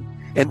time.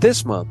 And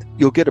this month,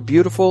 you'll get a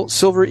beautiful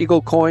Silver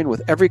Eagle coin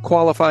with every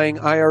qualifying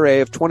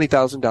IRA of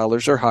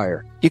 $20,000 or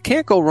higher. You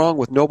can't go wrong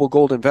with Noble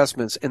Gold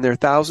Investments and their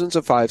thousands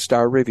of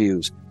 5-star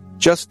reviews.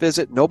 Just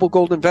visit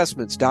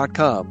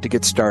noblegoldinvestments.com to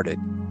get started.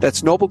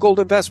 That's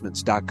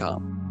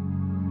noblegoldinvestments.com.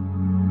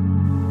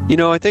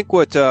 I think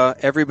what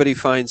everybody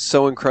finds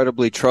so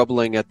incredibly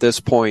troubling at this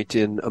point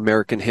in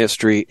American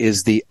history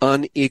is the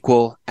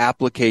unequal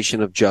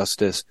application of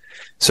justice.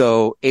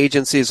 So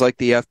agencies like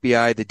the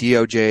FBI, the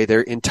DOJ,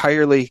 they're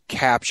entirely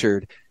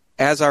captured,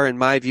 as are, in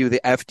my view,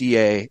 the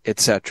FDA,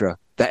 etc.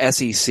 The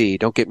SEC.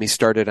 Don't get me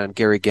started on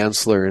Gary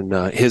Gensler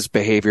and his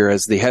behavior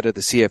as the head of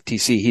the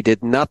CFTC. He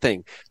did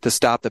nothing to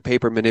stop the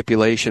paper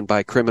manipulation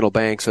by criminal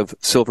banks of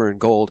silver and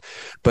gold.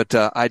 But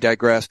I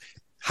digress.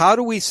 how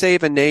do we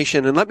save a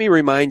nation? And let me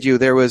remind you,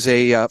 there was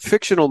a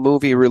fictional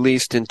movie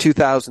released in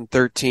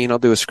 2013. I'll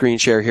do a screen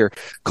share here,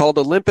 called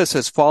Olympus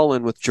Has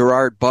Fallen with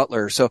Gerard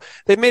Butler. So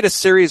they've made a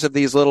series of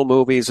these little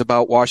movies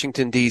about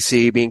Washington,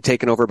 D.C. being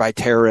taken over by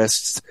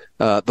terrorists,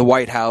 the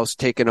White House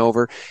taken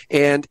over.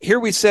 And here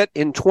we sit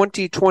in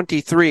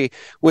 2023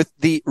 with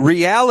the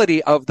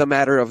reality of the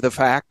matter of the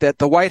fact that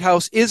the White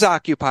House is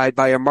occupied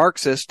by a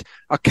Marxist,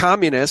 a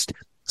communist,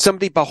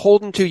 somebody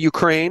beholden to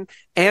Ukraine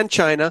and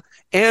China,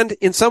 and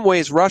in some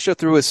ways Russia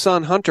through his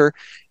son Hunter.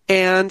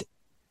 And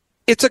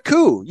it's a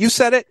coup. You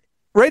said it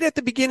right at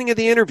the beginning of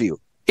the interview.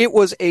 It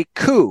was a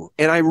coup.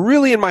 And I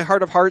really, in my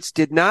heart of hearts,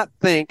 did not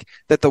think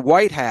that the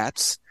white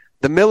hats,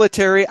 the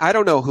military, I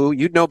don't know who,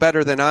 you'd know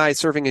better than I,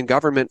 serving in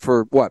government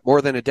for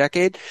more than a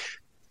decade.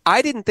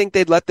 I didn't think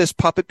they'd let this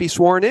puppet be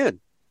sworn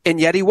in. And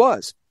yet he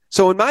was.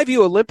 So in my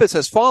view, Olympus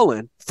has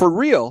fallen for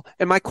real.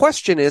 And my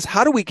question is,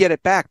 how do we get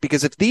it back?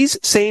 Because if these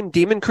same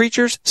demon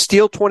creatures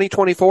steal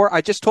 2024,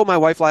 I just told my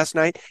wife last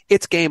night,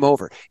 it's game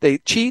over. They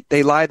cheat,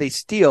 they lie, they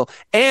steal,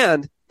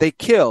 and they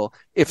kill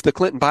if the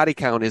Clinton body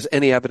count is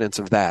any evidence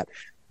of that.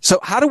 So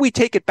how do we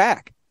take it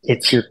back?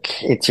 It's your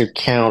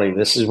county.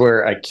 This is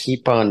where I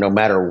keep on, no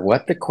matter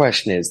what the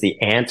question is,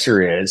 the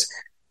answer is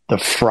the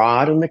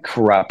fraud and the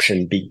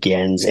corruption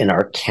begins in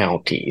our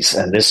counties.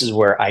 And this is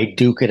where I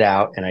duke it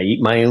out and I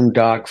eat my own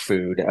dog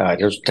food. I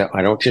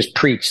don't just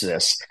preach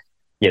this.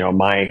 You know,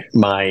 my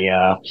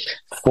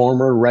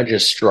former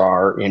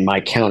registrar in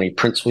my county,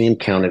 Prince William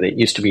County, that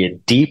used to be a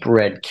deep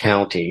red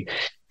county,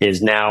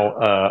 is now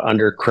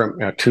under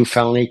 2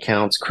 felony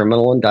counts,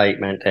 criminal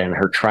indictment, and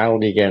her trial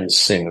begins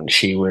soon.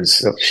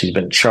 She's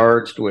been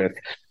charged with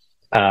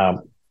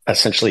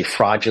essentially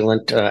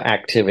fraudulent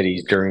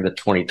activities during the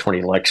 2020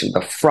 election.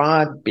 The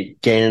fraud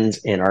begins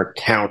in our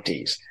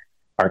counties.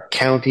 Our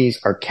counties,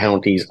 our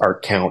counties, our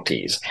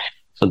counties.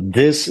 So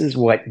this is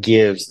what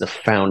gives the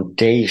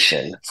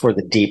foundation for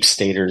the deep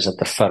staters at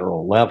the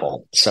federal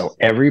level. So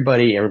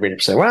everybody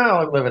say, well,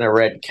 I live in a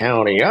red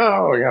county.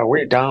 Oh, yeah,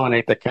 we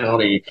dominate the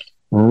county.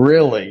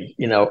 Really,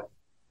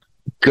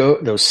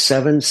 go those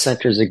 7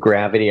 centers of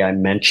gravity I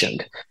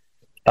mentioned.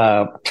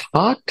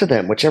 Talk to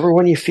them, whichever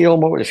one you feel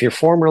more. If you're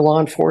former law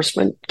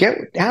enforcement,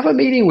 have a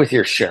meeting with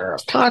your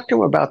sheriff. Talk to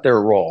them about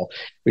their role.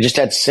 We just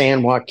had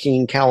San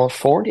Joaquin,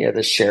 California.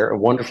 A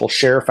wonderful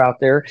sheriff out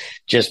there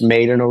just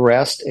made an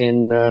arrest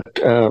in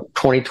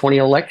 2020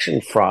 election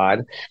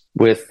fraud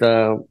with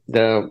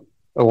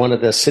one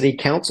of the city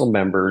council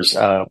members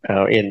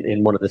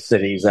in one of the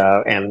cities,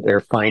 and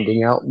they're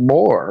finding out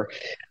more.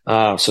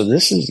 So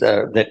this is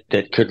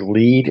that could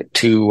lead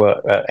to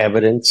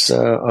evidence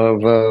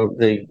of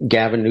the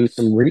Gavin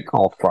Newsom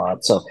recall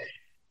fraud. So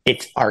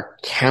it's our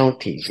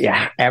counties.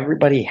 Yeah,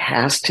 everybody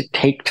has to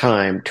take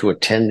time to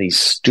attend these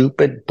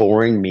stupid,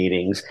 boring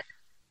meetings.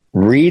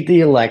 Read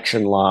the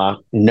election law.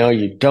 No,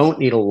 you don't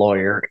need a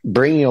lawyer.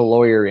 Bringing a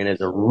lawyer in is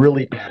a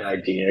really bad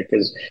idea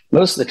because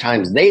most of the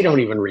times they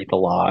don't even read the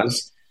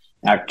laws.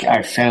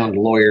 I've found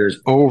lawyers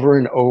over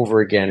and over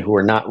again who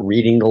are not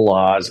reading the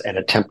laws and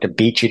attempt to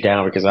beat you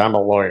down because I'm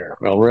a lawyer.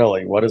 Well,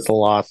 really, what does the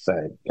law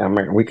say? I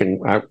mean, we can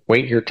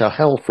wait here till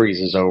hell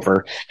freezes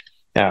over.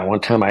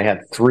 One time I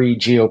had 3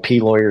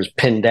 GOP lawyers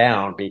pinned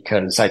down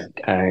because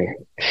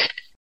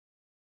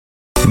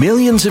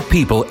Millions of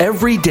people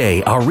every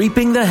day are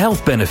reaping the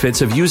health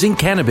benefits of using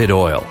cannabis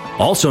oil,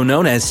 also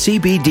known as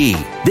CBD.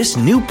 This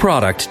new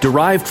product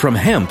derived from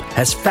hemp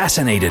has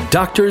fascinated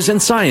doctors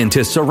and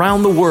scientists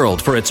around the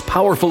world for its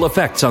powerful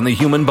effects on the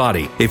human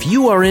body. If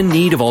you are in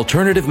need of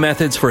alternative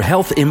methods for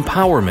health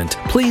empowerment,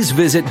 please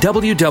visit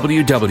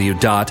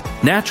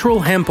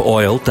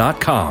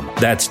www.naturalhempoil.com.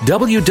 That's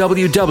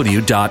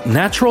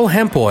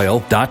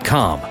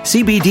www.naturalhempoil.com.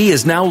 CBD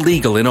is now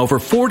legal in over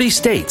 40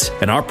 states,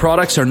 and our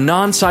products are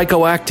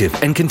non-psychoactive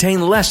and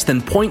contain less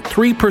than 0.3%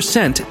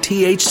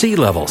 THC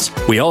levels.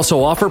 We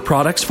also offer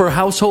products for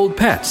household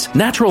pets.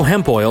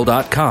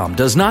 NaturalHempOil.com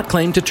does not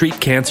claim to treat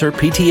cancer,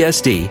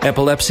 PTSD,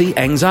 epilepsy,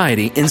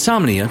 anxiety,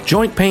 insomnia,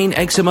 joint pain,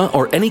 eczema,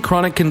 or any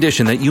chronic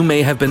condition that you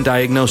may have been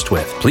diagnosed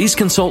with. Please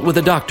consult with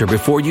a doctor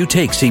before you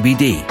take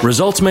CBD.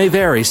 Results may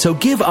vary, so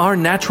give our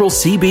natural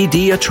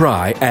CBD a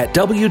try at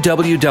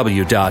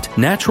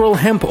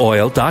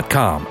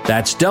www.naturalhempoil.com.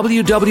 That's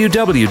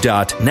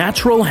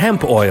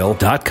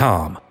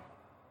www.naturalhempoil.com.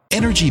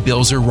 Energy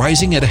bills are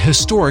rising at a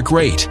historic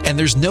rate, and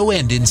there's no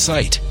end in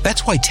sight.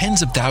 That's why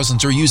tens of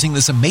thousands are using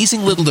this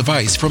amazing little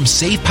device from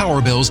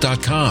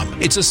SavePowerBills.com.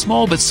 It's a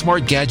small but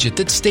smart gadget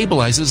that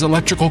stabilizes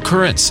electrical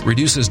currents,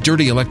 reduces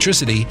dirty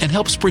electricity, and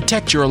helps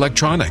protect your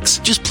electronics.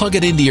 Just plug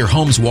it into your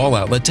home's wall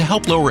outlet to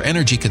help lower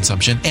energy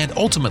consumption and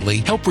ultimately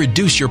help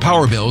reduce your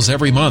power bills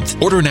every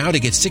month. Order now to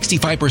get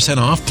 65%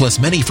 off plus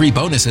many free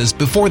bonuses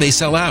before they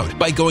sell out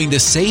by going to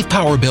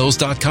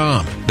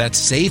SavePowerBills.com.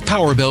 That's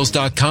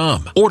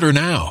SavePowerBills.com. Order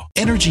now. now.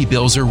 Energy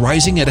bills are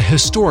rising at a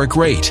historic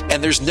rate,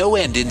 and there's no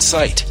end in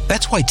sight.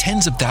 That's why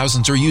tens of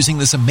thousands are using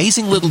this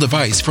amazing little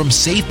device from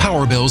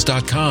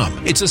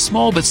SavePowerBills.com. It's a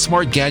small but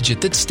smart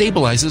gadget that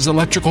stabilizes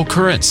electrical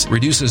currents,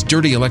 reduces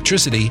dirty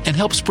electricity, and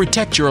helps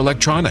protect your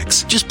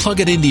electronics. Just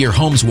plug it into your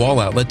home's wall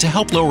outlet to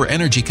help lower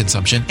energy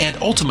consumption and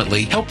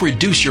ultimately help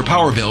reduce your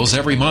power bills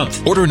every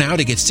month. Order now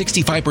to get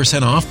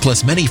 65% off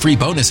plus many free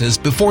bonuses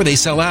before they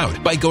sell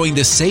out by going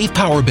to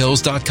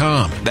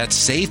SavePowerBills.com.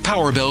 That's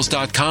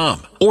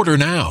SavePowerBills.com. Order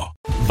now.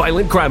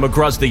 Violent crime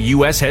across the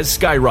U.S. has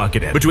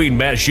skyrocketed. Between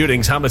mass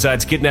shootings,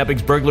 homicides,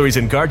 kidnappings, burglaries,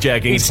 and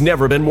carjackings, it's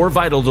never been more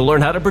vital to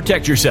learn how to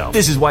protect yourself.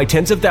 This is why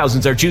tens of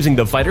thousands are choosing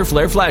the Fighter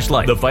Flare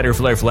flashlight. The Fighter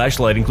Flare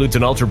flashlight includes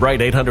an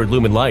ultra-bright 800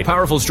 lumen light,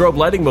 powerful strobe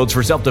lighting modes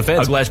for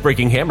self-defense, a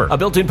glass-breaking hammer, a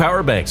built-in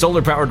power bank,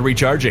 solar-powered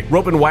recharging,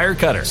 rope and wire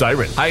cutter,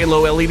 siren, high and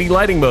low LED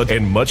lighting mode,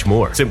 and much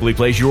more. Simply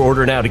place your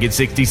order now to get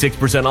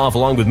 66% off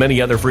along with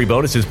many other free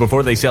bonuses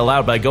before they sell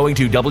out by going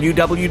to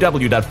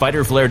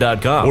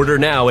www.fighterflare.com. Order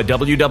now at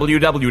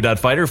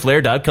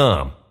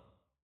www.fighterflare.com.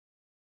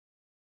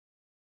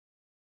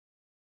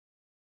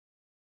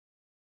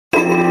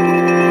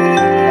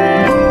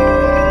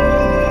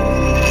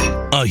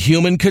 A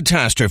human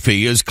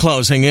catastrophe is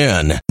closing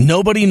in.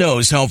 Nobody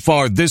knows how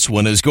far this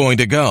one is going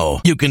to go.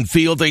 You can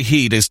feel the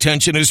heat as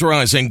tension is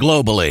rising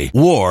globally.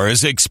 War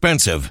is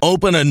expensive.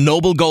 Open a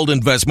Noble Gold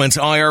Investments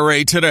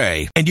IRA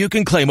today, and you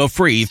can claim a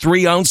free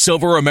 3-ounce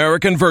silver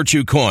American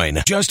Virtue coin.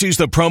 Just use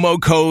the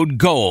promo code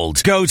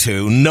GOLD. Go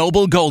to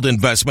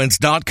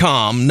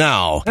noblegoldinvestments.com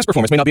now. Past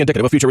performance may not be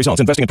indicative of future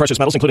results. Investing in precious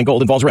metals, including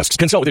gold, involves risks.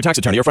 Consult with your tax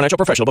attorney or financial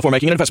professional before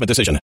making an investment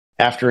decision.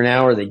 After an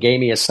hour, they gave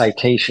me a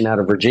citation out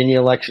of Virginia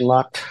election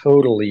law.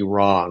 Totally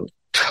wrong.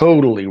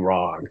 Totally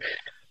wrong.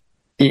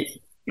 We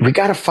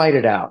got to fight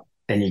it out,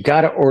 and you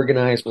got to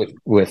organize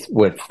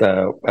with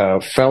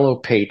fellow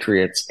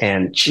patriots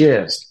and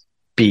just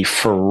be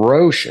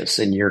ferocious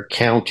in your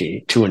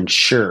county to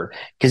ensure.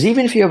 Because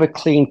even if you have a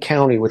clean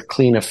county with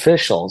clean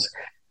officials,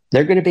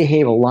 they're going to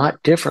behave a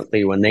lot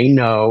differently when they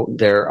know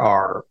there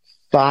are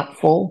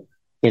thoughtful,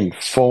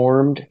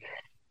 informed,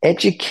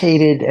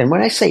 educated, and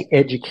when I say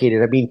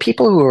educated, I mean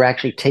people who are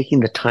actually taking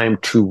the time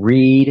to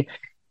read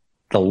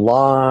the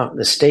law,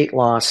 the state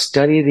law,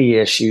 study the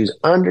issues,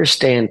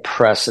 understand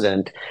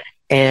precedent,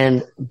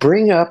 and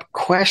bring up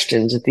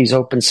questions at these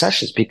open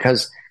sessions,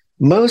 because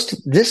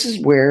this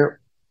is where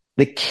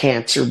the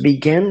cancer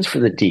begins for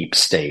the deep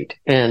state.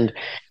 And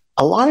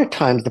a lot of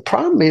times the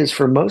problem is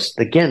for most,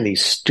 again,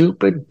 these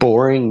stupid,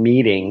 boring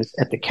meetings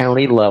at the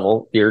county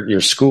level,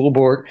 your school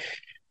board,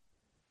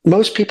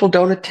 most people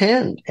don't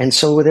attend. And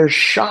so they're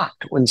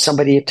shocked when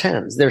somebody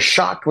attends. They're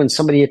shocked when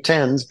somebody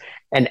attends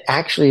and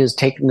actually has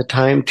taken the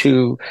time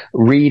to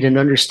read and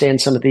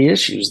understand some of the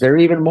issues. They're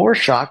even more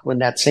shocked when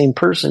that same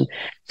person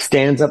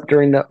stands up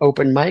during the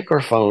open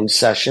microphone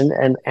session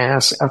and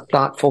asks a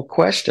thoughtful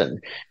question.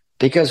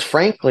 Because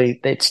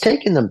frankly, it's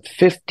taken them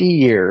 50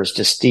 years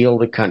to steal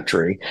the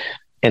country.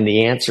 And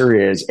the answer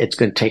is it's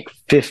going to take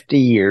 50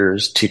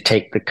 years to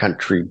take the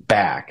country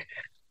back.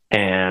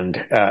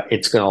 And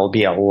it's going to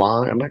be a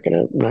long, I'm not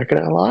going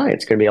to lie,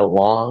 it's going to be a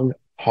long,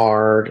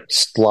 hard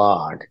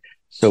slog.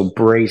 So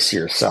brace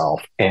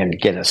yourself and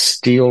get a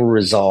steel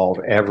resolve,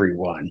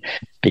 everyone,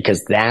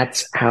 because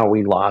that's how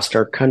we lost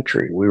our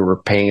country. We were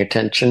paying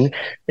attention.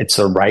 It's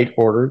the right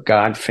order,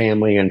 God,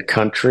 family, and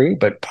country.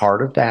 But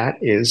part of that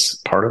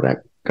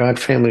God,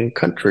 family, and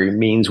country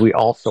means we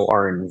also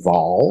are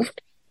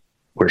involved.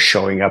 We're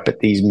showing up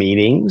at these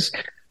meetings.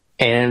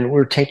 And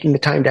we're taking the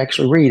time to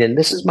actually read. And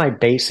this is my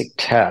basic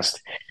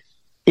test.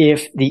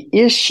 If the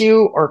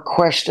issue or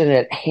question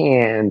at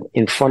hand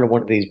in front of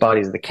one of these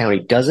bodies of the county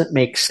doesn't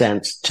make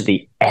sense to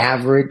the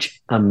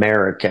average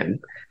American,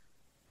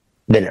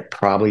 then it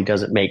probably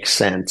doesn't make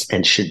sense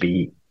and should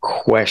be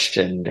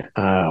questioned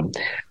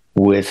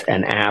with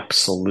an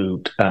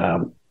absolute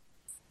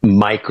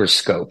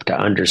microscope to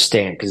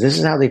understand. Because this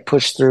is how they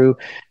push through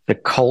the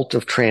cult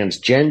of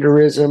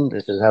transgenderism.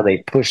 This is how they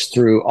push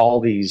through all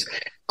these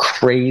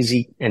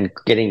crazy and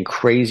getting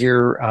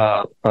crazier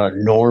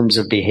norms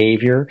of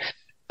behavior.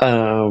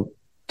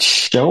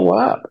 Show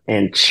up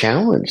and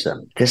challenge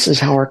them. This is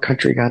how our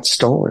country got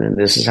stolen, and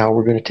this is how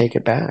we're going to take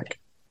it back.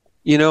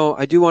 You know,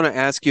 I do want to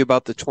ask you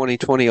about the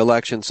 2020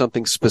 election,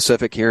 something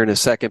specific here in a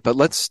second, but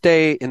let's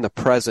stay in the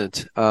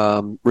present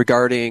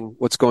regarding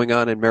what's going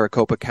on in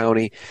Maricopa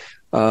County.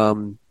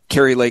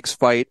 Kari Lake's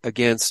fight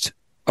against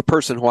a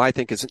person who I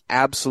think is an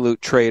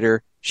absolute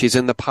traitor. She's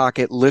in the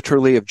pocket,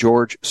 literally, of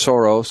George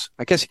Soros.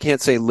 I guess you can't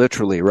say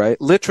literally, right?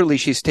 Literally,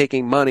 she's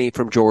taking money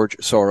from George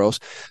Soros.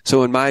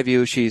 So in my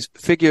view, she's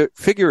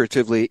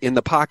figuratively in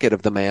the pocket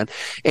of the man.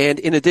 And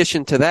in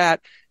addition to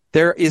that,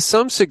 there is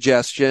some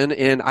suggestion,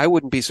 and I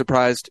wouldn't be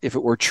surprised if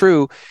it were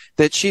true,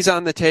 that she's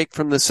on the take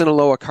from the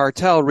Sinaloa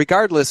cartel.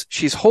 Regardless,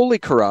 she's wholly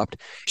corrupt.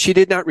 She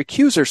did not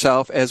recuse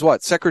herself as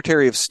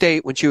Secretary of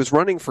State when she was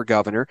running for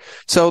governor.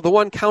 So the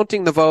one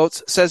counting the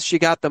votes says she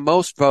got the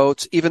most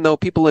votes, even though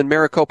people in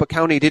Maricopa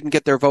County didn't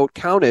get their vote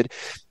counted.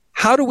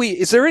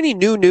 Is there any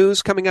new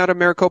news coming out of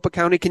Maricopa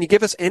County? Can you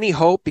give us any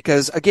hope?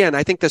 Because again,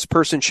 I think this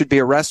person should be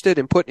arrested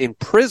and put in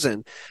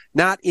prison,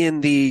 not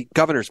in the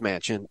governor's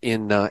mansion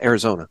in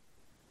Arizona.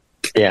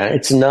 Yeah,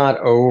 it's not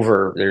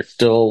over. There's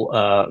still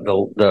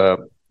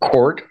the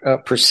court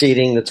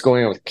proceeding that's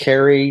going on with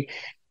Kerry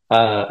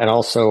and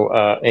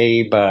also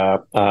Abe,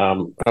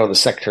 the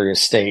Secretary of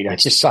State. I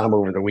just saw him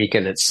over the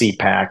weekend at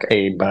CPAC.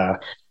 Abe,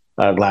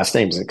 last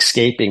name is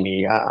escaping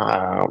me.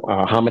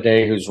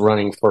 Hamadeh,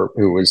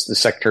 who was the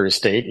Secretary of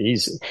State.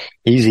 He's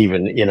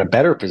even in a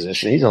better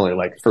position. He's only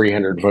like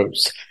 300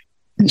 votes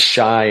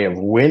shy of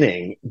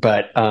winning.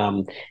 But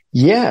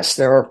yes,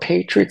 there are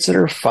patriots that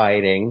are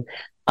fighting.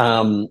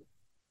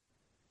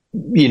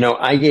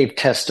 I gave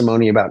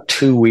testimony about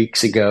 2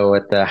 weeks ago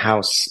at the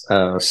House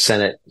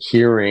Senate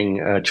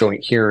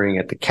joint hearing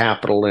at the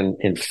Capitol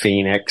in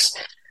Phoenix.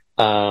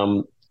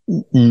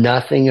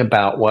 Nothing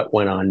about what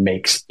went on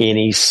makes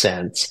any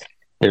sense.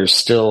 There's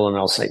still, and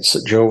I'll say,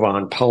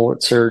 Jovan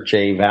Pulitzer,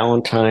 Jay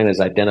Valentine has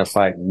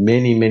identified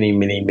many, many,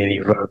 many, many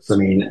votes. I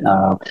mean,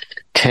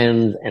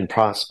 tens and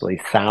possibly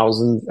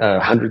thousands,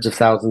 hundreds of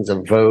thousands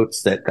of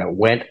votes that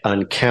went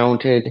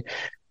uncounted.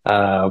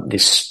 The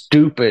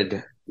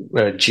stupid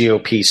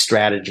GOP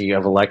strategy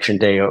of Election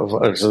Day.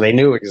 So they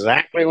knew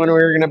exactly when we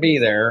were going to be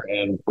there.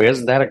 And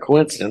isn't that a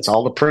coincidence?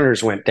 All the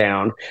printers went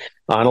down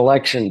on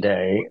Election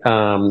Day.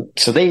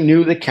 So they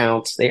knew the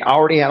counts. They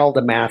already had all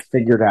the math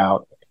figured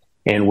out.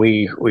 And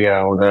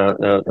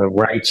the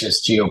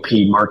righteous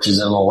GOP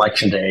marches in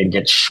Election Day and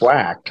gets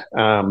schwacked.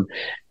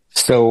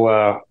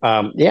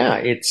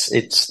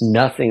 It's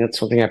nothing. That's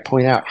something I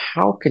point out.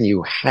 How can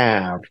you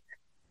have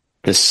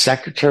the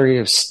Secretary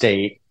of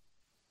State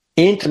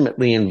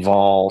intimately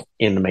involved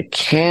in the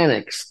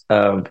mechanics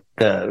of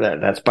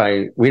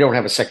we don't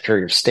have a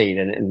Secretary of State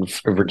in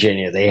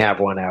Virginia. They have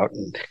one out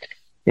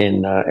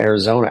in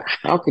Arizona.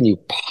 How can you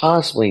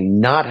possibly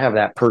not have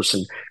that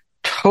person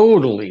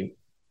totally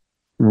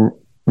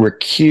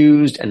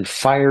recused and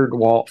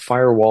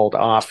firewalled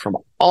off from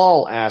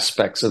all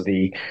aspects of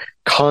the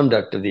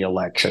conduct of the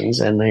elections?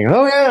 And they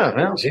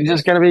go, she's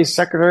just going to be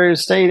Secretary of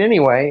State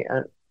anyway.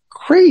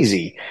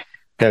 Crazy.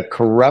 The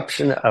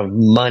corruption of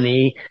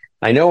money.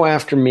 I know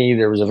after me,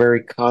 there was a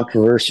very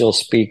controversial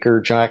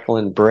speaker,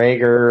 Jacqueline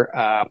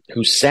Brager,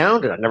 who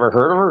sounded, I'd never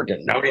heard of her,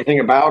 didn't know anything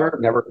about her,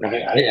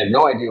 I had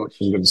no idea what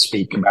she was going to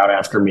speak about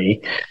after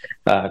me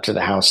to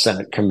the House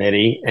Senate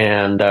committee.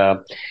 And,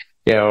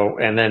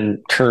 and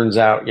then turns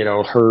out,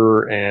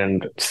 her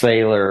and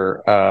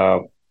Thaler,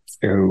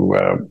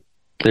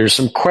 there's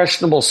some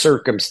questionable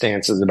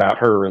circumstances about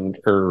her and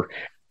her,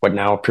 what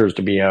now appears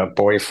to be a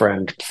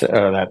boyfriend,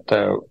 Thaler,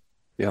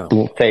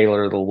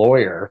 the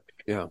lawyer.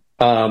 Yeah.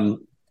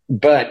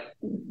 But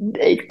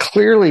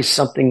clearly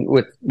something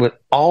with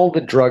all the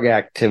drug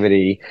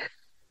activity,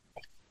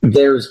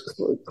 there's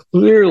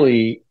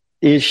clearly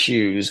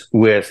issues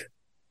with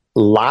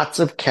lots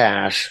of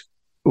cash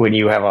when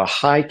you have a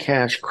high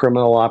cash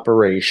criminal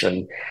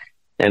operation.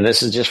 And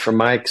this is just from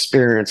my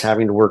experience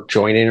having to work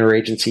joint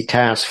interagency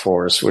task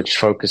force, which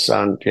focus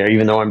on,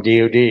 even though I'm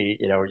DOD,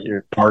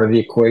 you're part of the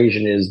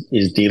equation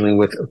is dealing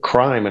with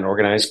crime and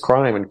organized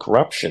crime and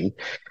corruption.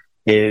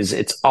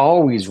 It's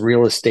always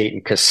real estate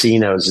and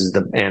casinos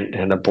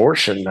and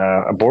abortion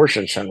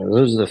centers.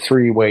 Those are the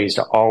three ways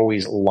to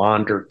always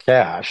launder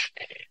cash.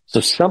 So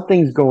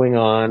something's going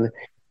on.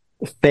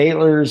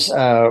 Thaler's,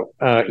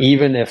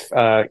 even if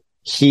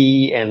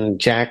he and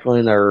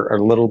Jacqueline are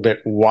a little bit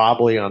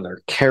wobbly on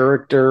their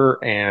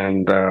character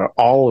and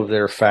all of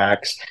their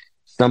facts,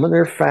 some of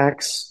their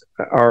facts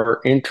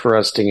are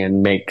interesting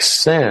and make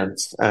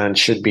sense and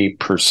should be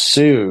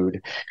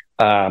pursued.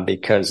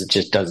 Because it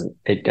just doesn't.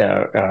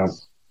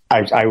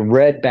 I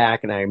read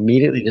back and I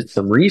immediately did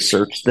some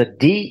research. The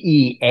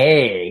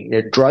DEA,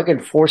 the Drug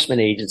Enforcement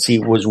Agency,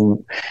 was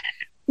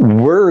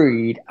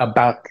worried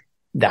about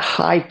the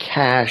high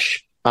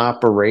cash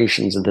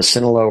operations of the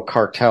Sinaloa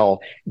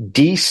cartel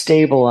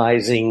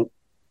destabilizing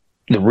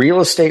the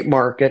real estate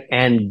market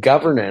and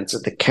governance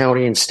at the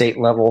county and state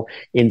level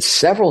in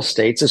several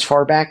states as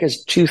far back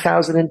as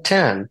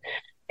 2010.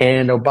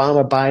 And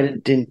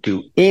Biden didn't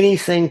do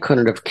anything,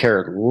 couldn't have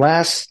cared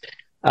less.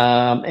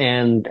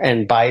 And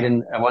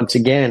Biden, once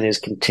again, is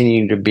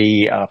continuing to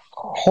be a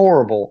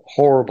horrible,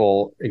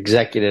 horrible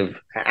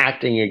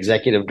acting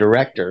executive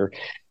director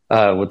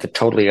with the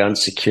totally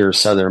unsecure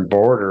southern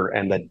border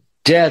and the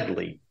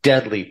deadly,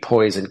 deadly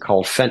poison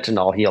called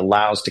fentanyl he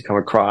allows to come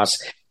across.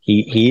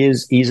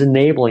 He's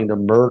enabling the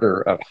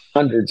murder of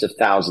hundreds of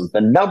thousands.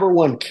 The number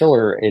one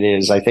killer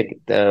I think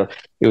it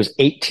was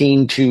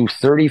 18 to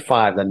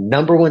 35, the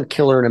number one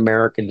killer in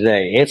America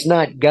today. It's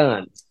not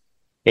guns.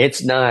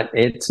 It's not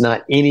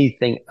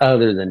anything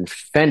other than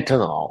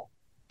fentanyl.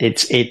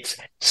 It's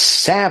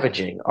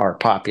savaging our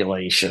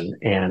population.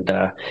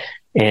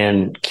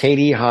 And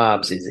Katie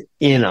Hobbs is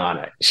in on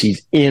it.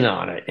 She's in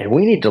on it. And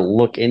we need to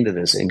look into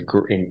this in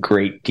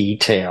great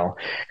detail.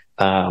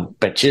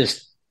 But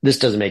this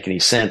doesn't make any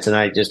sense.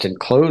 And in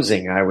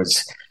closing,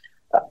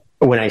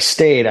 when I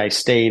stayed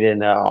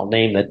in, I'll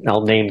name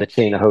the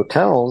chain of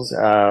hotels.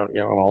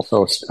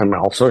 I'm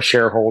also a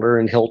shareholder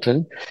in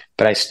Hilton,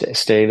 but I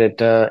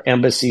stayed at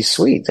Embassy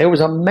Suites. It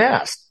was a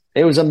mess.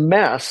 It was a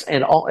mess,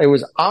 and it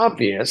was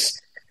obvious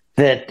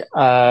that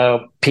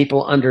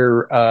people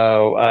under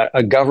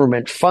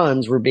government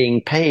funds were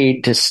being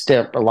paid to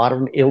step. A lot of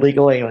them,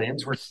 illegal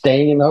aliens, were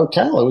staying in the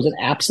hotel. It was an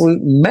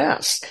absolute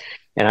mess,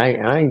 and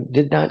I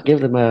did not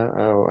give them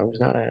I was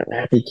not a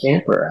happy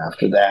camper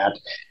after that.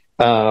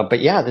 But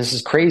yeah, this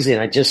is crazy,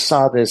 and I just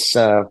saw this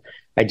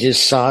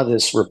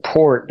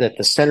report that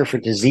the Center for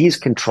Disease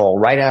Control,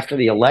 right after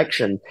the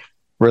election,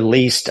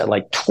 released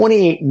like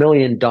 $28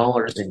 million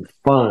in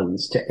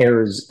funds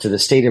to the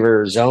state of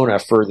Arizona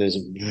for this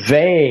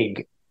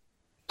vague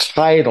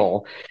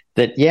title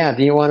that,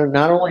 do you want to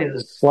not only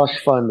slush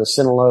fund the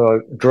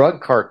Sinaloa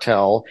drug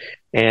cartel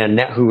and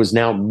who is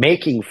now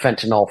making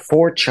fentanyl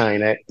for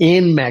China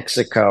in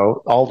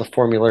Mexico, all the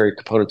formulary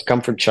components come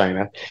from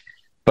China,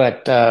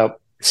 but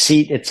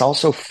it's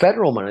also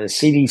federal money. The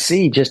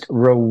CDC just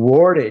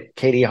rewarded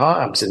Katie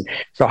Hobbs. And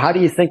so how do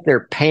you think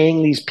they're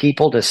paying these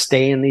people to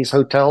stay in these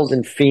hotels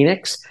in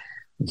Phoenix?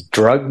 It's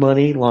drug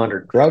money,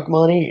 laundered drug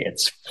money.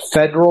 It's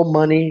federal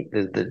money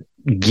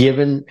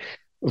given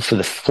for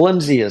the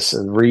flimsiest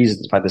of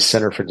reasons by the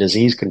Center for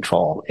Disease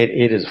Control.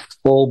 It is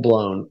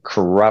full-blown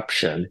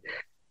corruption,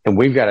 and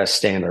we've got to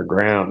stand our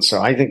ground.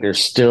 So I think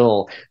there's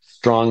still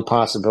strong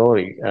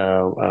possibility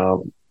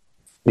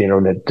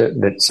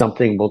that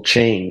something will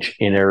change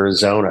in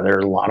Arizona. There are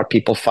a lot of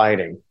people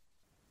fighting.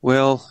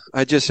 Well,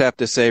 I just have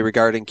to say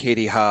regarding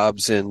Katie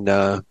Hobbs and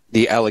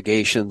the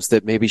allegations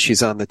that maybe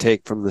she's on the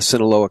take from the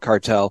Sinaloa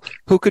cartel,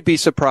 who could be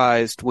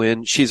surprised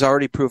when she's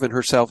already proven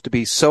herself to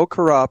be so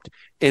corrupt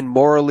and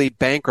morally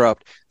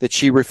bankrupt that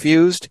she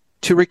refused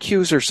to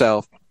recuse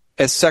herself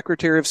as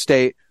Secretary of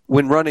State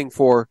when running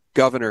for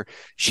governor.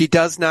 She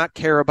does not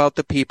care about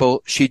the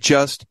people. She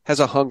just has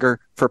a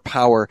hunger for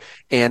power.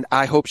 And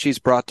I hope she's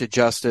brought to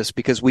justice,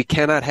 because we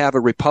cannot have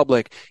a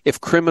republic if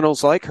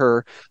criminals like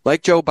her,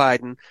 like Joe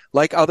Biden,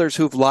 like others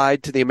who've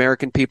lied to the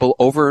American people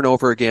over and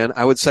over again.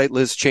 I would cite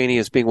Liz Cheney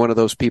as being one of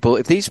those people.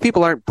 If these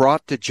people aren't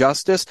brought to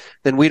justice,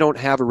 then we don't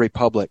have a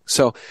republic.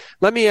 So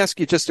let me ask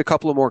you just a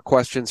couple of more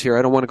questions here.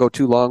 I don't want to go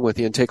too long with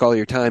you and take all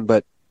your time,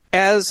 but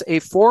as a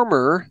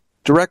former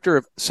director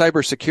of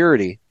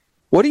cybersecurity,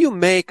 what do you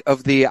make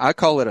of I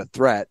call it a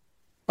threat,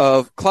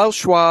 of Klaus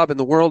Schwab and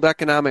the World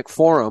Economic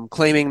Forum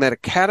claiming that a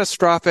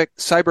catastrophic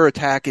cyber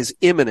attack is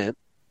imminent,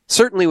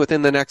 certainly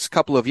within the next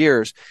couple of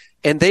years?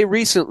 And they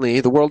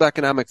recently, the World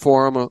Economic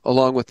Forum,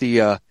 along with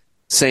the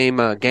same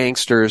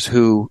gangsters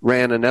who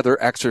ran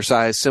another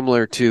exercise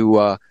similar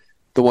to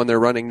the one they're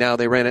running now,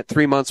 they ran it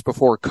 3 months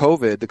before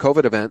COVID, the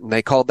COVID event, and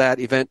they called that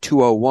Event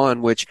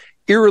 201, which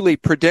eerily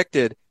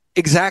predicted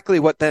exactly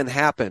what then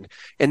happened.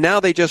 And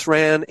now they just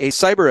ran a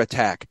cyber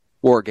attack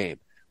war game.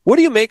 What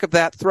do you make of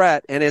that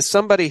threat? And as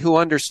somebody who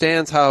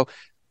understands how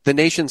the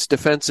nation's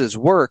defenses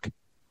work,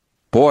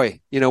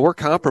 boy, we're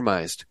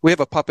compromised. We have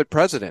a puppet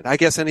president. I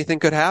guess anything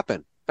could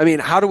happen. I mean,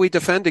 how do we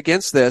defend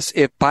against this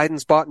if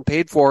Biden's bought and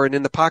paid for and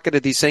in the pocket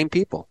of these same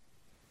people?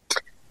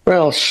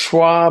 Well,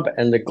 Schwab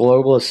and the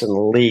globalists and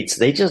elites,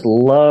 they just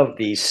love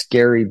these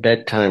scary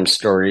bedtime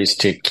stories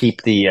to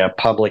keep the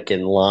public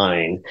in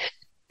line.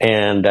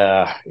 And,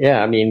 I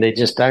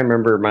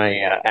remember my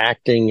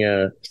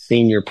acting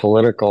senior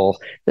political,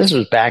 this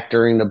was back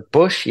during the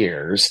Bush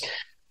years,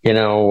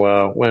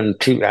 when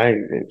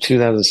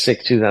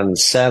 2006,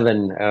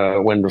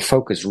 2007, when the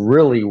focus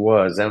really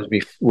was, that was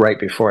right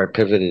before I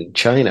pivoted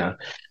to China.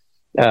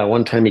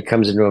 One time he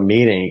comes into a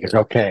meeting, he goes,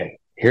 okay,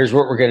 here's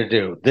what we're going to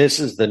do.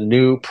 This is the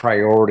new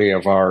priority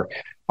of our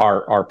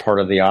part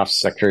of the Office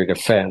of Secretary of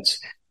Defense.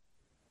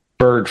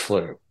 Bird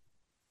flu.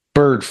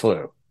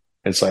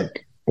 It's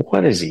like,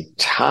 what is he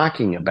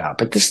talking about?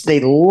 But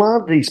they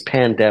love these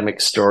pandemic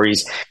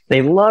stories.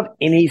 They love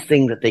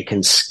anything that they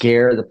can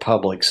scare the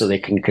public so they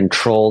can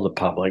control the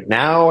public.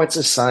 Now it's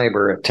a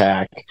cyber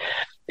attack.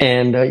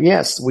 And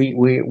yes,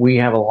 we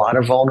have a lot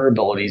of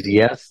vulnerabilities.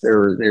 Yes,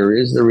 there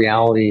is the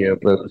reality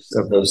of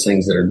those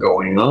things that are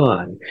going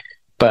on.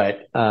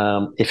 But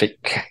if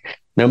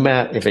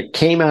it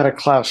came out of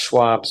Klaus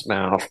Schwab's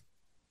mouth,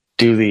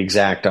 do the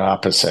exact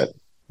opposite.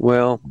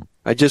 Well,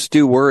 I just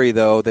do worry,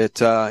 though,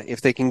 that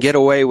if they can get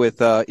away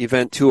with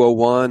Event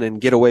 201 and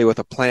get away with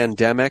a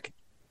plandemic,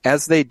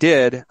 as they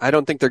did, I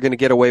don't think they're going to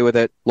get away with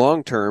it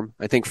long term.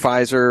 I think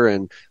Pfizer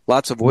and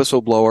lots of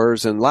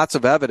whistleblowers and lots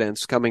of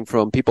evidence coming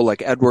from people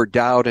like Edward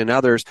Dowd and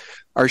others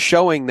are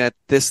showing that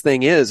this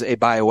thing is a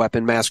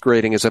bioweapon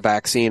masquerading as a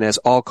vaccine, as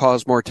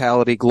all-cause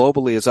mortality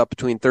globally is up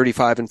between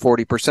 35 and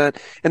 40%.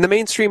 And the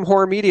mainstream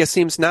horror media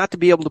seems not to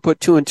be able to put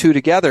two and two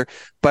together,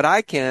 but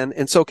I can,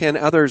 and so can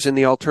others in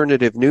the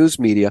alternative news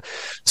media.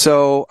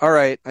 So, all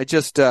right,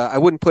 I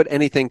wouldn't put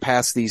anything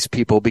past these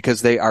people,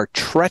 because they are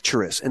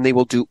treacherous and they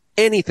will do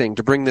anything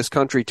to bring this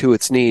country to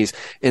its knees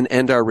and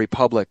end our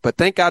republic. But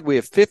thank God we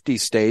have 50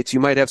 states. You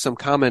might have some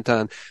comment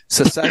on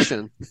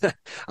secession.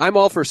 I'm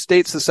all for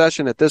state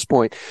secession at this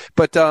point.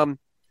 But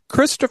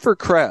Christopher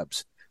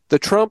Krebs, the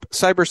Trump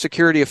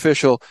cybersecurity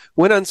official,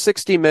 went on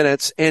 60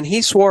 Minutes, and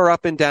he swore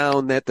up and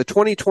down that the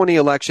 2020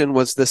 election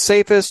was the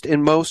safest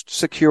and most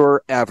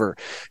secure ever.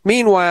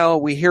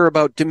 Meanwhile, we hear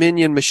about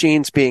Dominion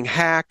machines being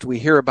hacked. We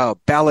hear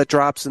about ballot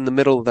drops in the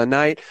middle of the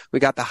night. We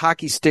got the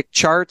hockey stick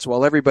charts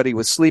while everybody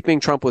was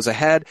sleeping. Trump was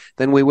ahead.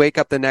 Then we wake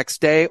up the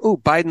next day.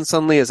 Ooh, Biden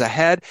suddenly is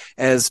ahead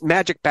as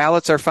magic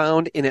ballots are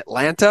found in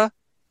Atlanta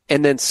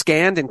and then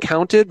scanned and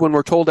counted when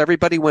we're told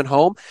everybody went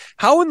home.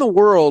 How in the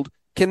world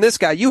can this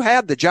guy, you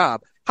had the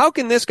job, how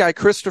can this guy,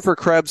 Christopher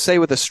Krebs, say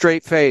with a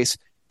straight face,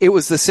 it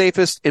was the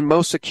safest and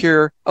most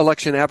secure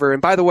election ever?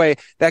 And by the way,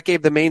 that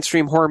gave the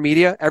mainstream horror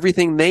media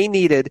everything they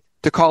needed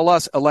to call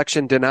us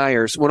election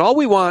deniers, when all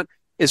we want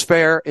is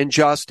fair and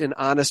just and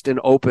honest and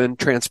open,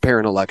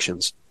 transparent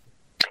elections.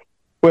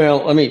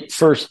 Well, let me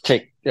first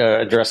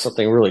address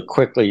something really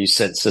quickly. You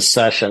said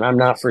secession. I'm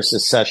not for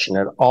secession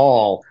at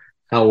all.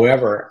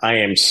 However, I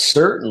am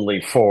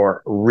certainly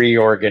for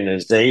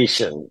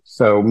reorganization.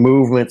 So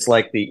movements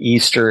like the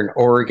Eastern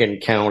Oregon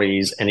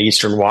counties and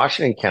Eastern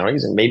Washington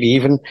counties, and maybe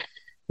even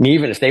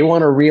if they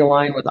want to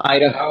realign with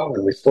Idaho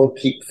and we still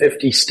keep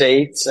 50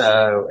 states,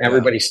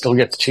 everybody still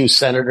gets 2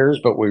 senators,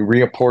 but we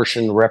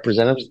reapportion the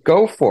representatives,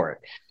 go for it.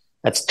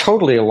 That's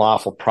totally a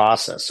lawful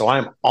process. So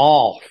I'm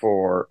all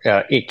for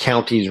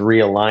counties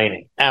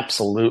realigning.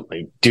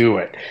 Absolutely. Do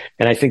it.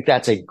 And I think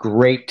that's a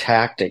great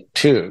tactic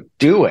too.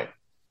 Do it.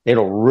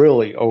 It'll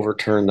really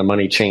overturn the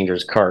money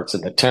changers' carts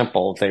in the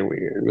temple if they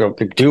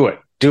do it.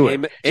 Do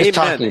it.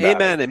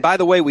 Amen. And by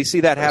the way, we see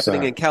that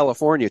happening in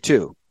California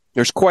too.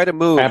 There's quite a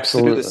move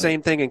to do the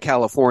same thing in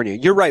California.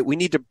 You're right. We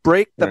need to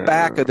break the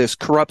back of this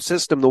corrupt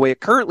system the way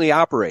it currently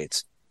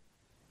operates.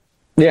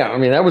 Yeah, I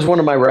mean, that was one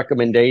of my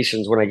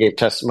recommendations when I gave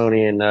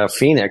testimony in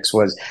Phoenix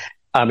was,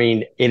 I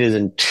mean, it is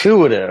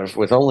intuitive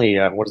with only,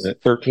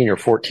 13 or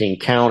 14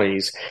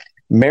 counties.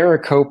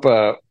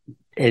 Maricopa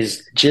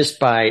is just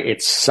by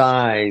its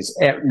size,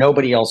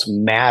 nobody else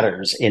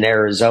matters in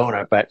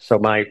Arizona. But so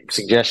my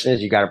suggestion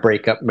is you got to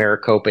break up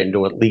Maricopa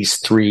into at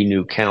least 3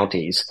 new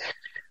counties.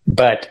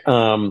 But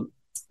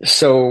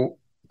so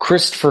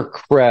Christopher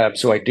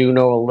Krebs, who I do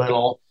know a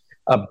little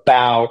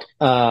about,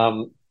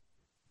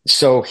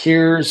 so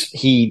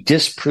he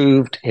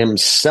disproved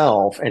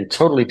himself and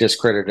totally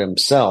discredited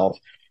himself.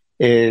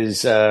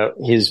 His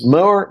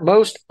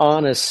most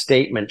honest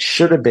statement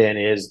should have been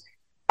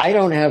I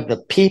don't have the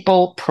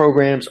people,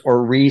 programs,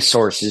 or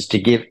resources to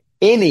give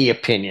any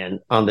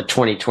opinion on the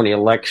 2020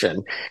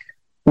 election,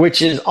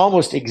 which is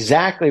almost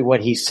exactly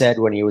what he said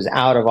when he was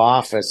out of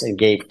office and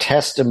gave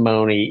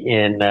testimony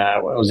in,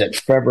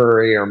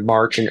 February or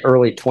March in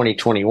early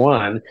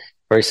 2021,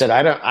 where he said,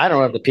 I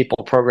don't have the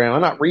people program.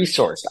 I'm not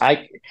resourced.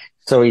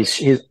 So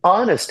his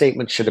honest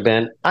statement should have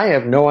been, I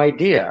have no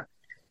idea.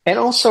 And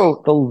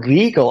also the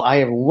legal, I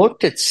have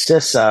looked at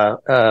CISA,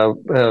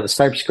 the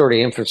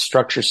Cybersecurity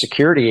Infrastructure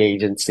Security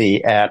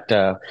Agency at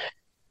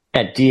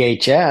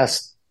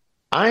DHS.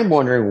 I'm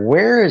wondering,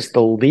 where is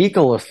the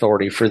legal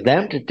authority for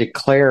them to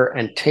declare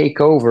and take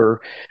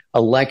over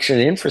election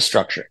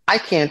infrastructure? I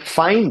can't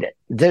find it.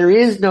 There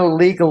is no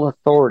legal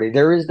authority.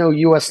 There is no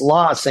U.S.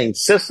 law saying,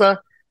 CISA,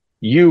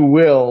 you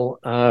will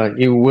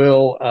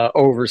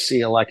oversee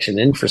election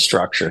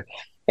infrastructure.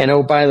 And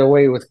oh, by the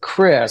way, with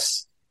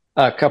Chris,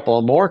 a couple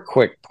of more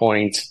quick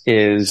points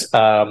is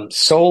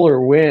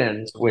Solar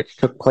Winds, which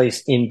took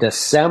place in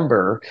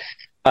December,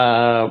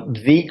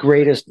 the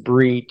greatest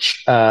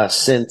breach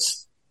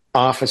since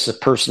Office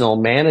of Personnel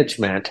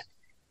Management.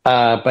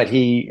 But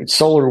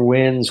Solar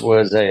Winds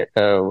was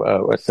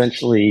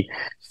essentially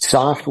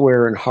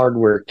software and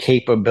hardware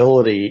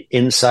capability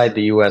inside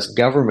the U.S.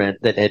 government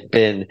that had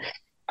been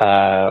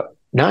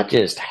not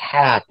just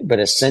hacked,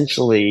 but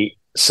essentially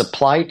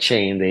supply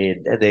chain.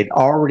 They'd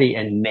already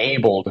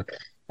enabled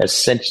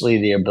essentially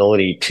the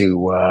ability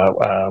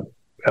to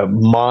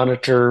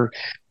monitor,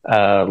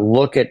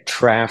 look at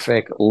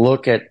traffic,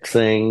 look at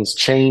things,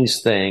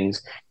 change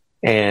things.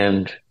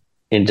 And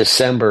in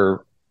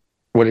December,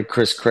 what did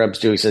Chris Krebs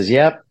do? He says,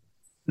 yep,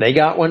 they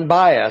got one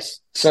by us.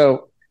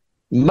 So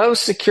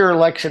most secure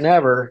election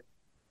ever.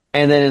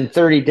 And then in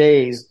 30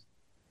 days,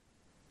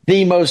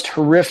 the most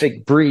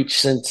horrific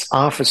breach since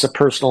Office of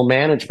Personnel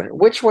Management.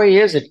 Which way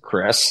is it,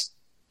 Chris?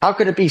 How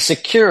could it be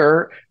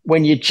secure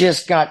when you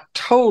just got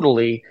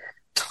totally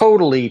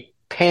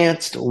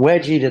pantsed,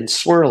 wedgied, and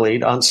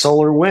swirlied on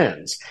Solar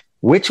Winds?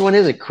 Which one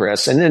is it,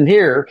 Chris? And then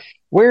here,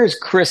 where is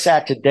Chris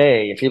at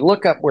today? If you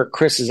look up where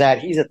Chris is at,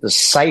 he's at the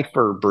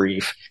Cipher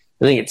Brief.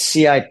 I think it's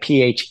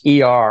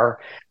CIPHER.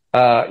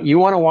 You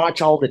want to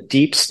watch all the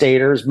deep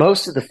staters,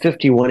 most of the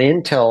 51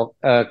 Intel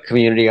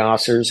community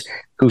officers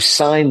who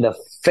signed the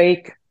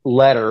fake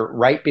letter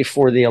right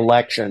before the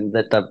election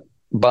that the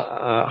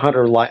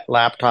Hunter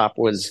laptop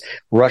was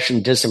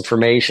Russian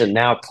disinformation.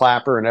 Now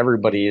Clapper and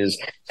everybody is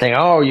saying,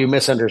 oh, you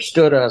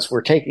misunderstood us.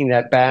 We're taking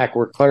that back.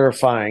 We're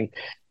clarifying.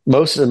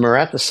 Most of them are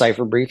at the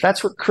Cipher Brief.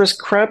 That's where Chris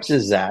Krebs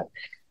is at.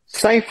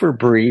 Cipher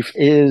Brief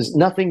is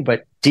nothing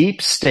but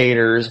deep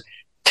staters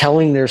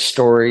telling their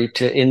story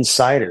to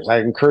insiders. I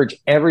encourage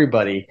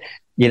everybody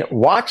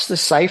watch the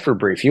cipher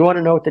brief. You want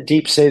to know what the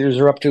deep staters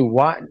are up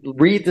to?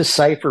 Read the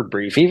cipher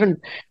brief.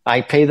 Even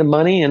I pay the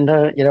money, and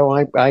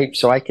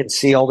so I can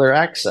see all their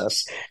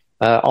access,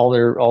 all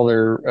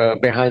their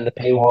behind the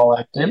paywall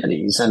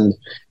activities, and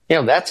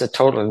that's a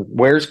total.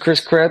 Where's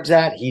Chris Krebs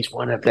at? He's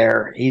one of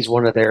their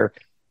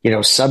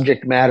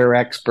subject matter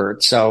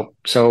experts. So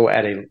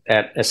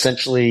at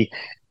essentially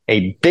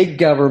a big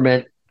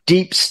government,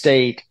 deep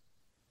state,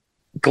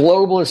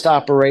 globalist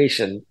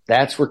operation,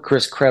 that's where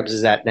Chris Krebs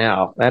is at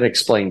now. That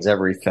explains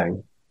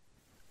everything.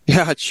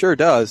 Yeah, it sure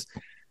does.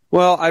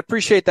 Well, I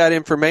appreciate that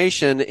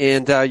information,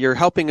 and you're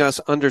helping us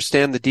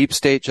understand the deep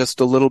state just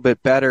a little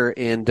bit better.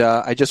 And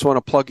I just want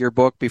to plug your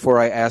book before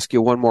I ask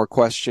you one more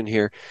question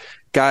here.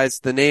 Guys,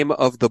 the name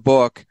of the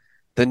book,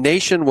 The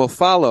Nation Will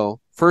Follow,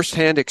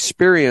 Firsthand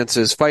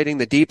Experiences Fighting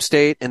the Deep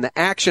State and the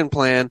Action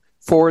Plan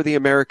for the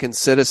American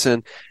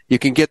Citizen. You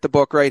can get the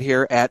book right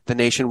here at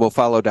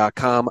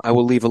thenationwillfollow.com. I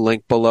will leave a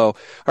link below. All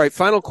right,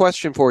 final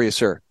question for you,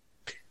 sir.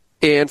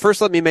 And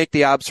first, let me make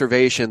the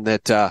observation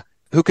that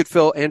who could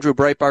fill Andrew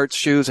Breitbart's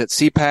shoes at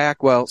CPAC?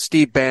 Well,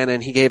 Steve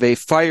Bannon. He gave a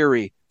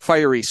fiery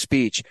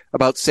speech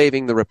about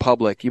saving the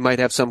republic. You might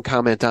have some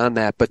comment on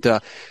that.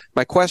 But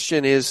my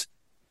question is,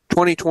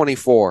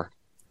 2024,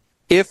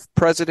 if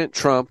President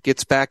Trump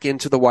gets back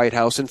into the White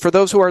House, and for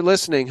those who are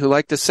listening who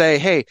like to say,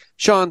 hey,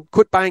 Sean,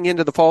 quit buying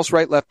into the false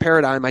right-left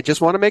paradigm, I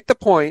just want to make the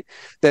point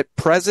that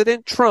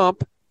President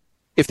Trump,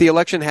 if the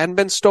election hadn't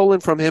been stolen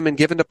from him and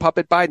given to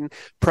puppet Biden,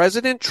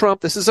 President Trump,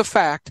 this is a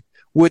fact,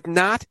 would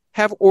not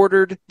have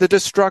ordered the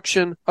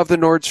destruction of the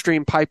Nord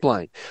Stream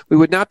pipeline. We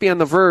would not be on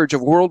the verge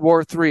of World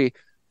War III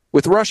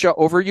with Russia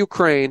over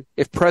Ukraine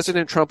if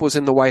President Trump was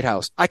in the White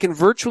House. I can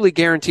virtually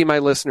guarantee my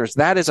listeners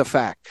that is a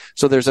fact.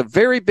 So there's a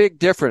very big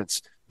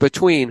difference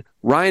between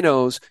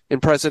rhinos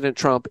and President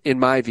Trump, in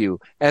my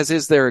view, as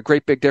is there a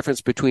great big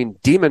difference between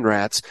demon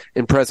rats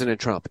and President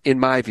Trump, in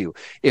my view.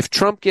 If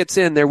Trump gets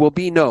in, there will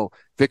be no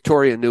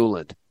Victoria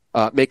Nuland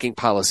making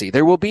policy.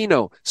 There will be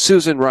no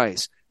Susan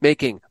Rice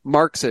making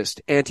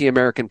Marxist,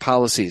 anti-American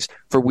policies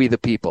for we the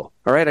people.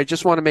 All right, I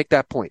just want to make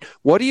that point.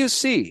 What do you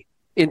see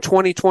in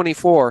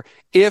 2024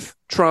 if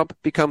Trump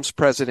becomes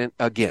president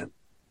again?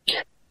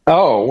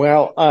 Oh,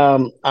 well,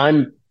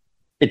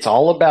 it's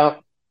all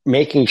about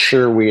making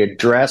sure we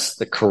address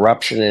the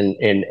corruption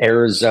in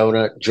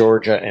Arizona,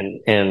 Georgia,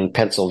 and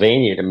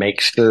Pennsylvania to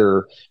make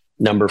sure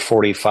number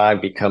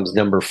 45 becomes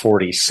number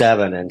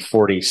 47 and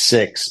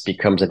 46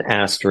 becomes an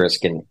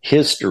asterisk in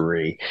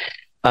history.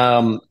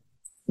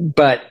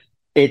 But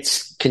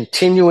it's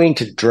continuing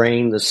to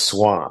drain the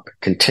swamp.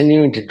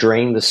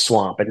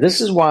 And this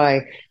is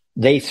why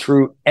they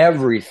threw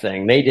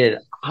everything. They did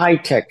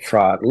high-tech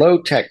fraud,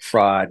 low-tech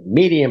fraud,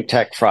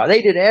 medium-tech fraud.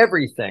 They did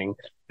everything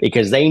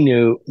because they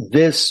knew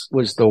this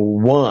was the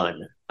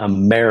one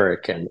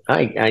American.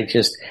 I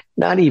just,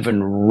 not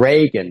even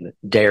Reagan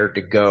dared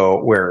to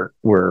go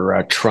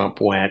where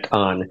Trump went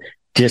on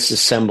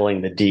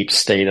disassembling the deep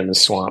state in the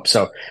swamp.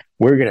 So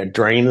we're going to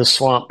drain the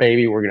swamp,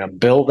 baby. We're going to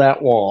build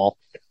that wall.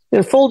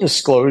 In full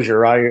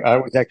disclosure, I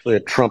was actually a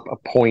Trump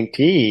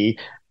appointee,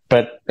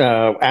 but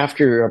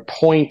after you're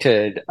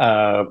appointed,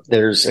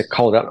 there's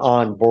called an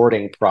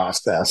onboarding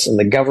process, and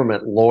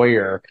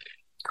the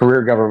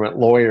career government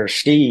lawyer,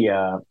 she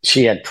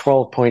had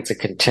 12 points of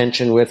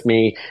contention with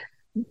me.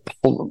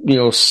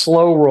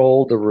 Slow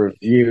rolled the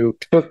review,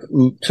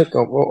 took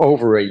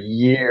over a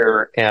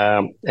year.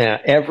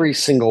 Every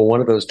single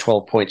one of those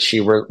 12 points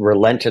she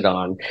relented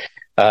on.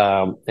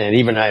 And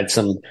even I had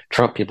some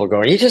Trump people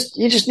going, you just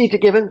need to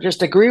give in,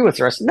 just agree with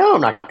her. I said, no,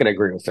 I'm not going to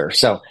agree with her.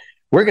 So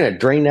we're going to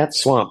drain that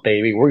swamp,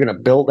 baby. We're going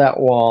to build that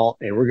wall,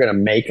 and we're going to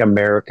make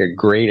America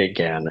great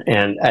again.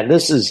 And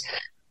this is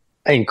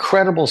an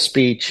incredible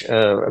speech,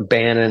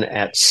 Bannon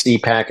at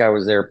CPAC. I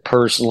was there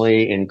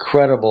personally.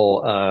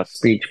 Incredible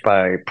speech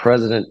by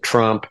President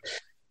Trump.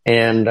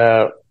 And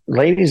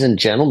ladies and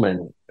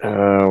gentlemen,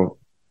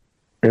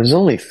 there's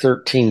only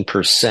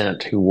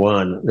 13% who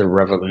won the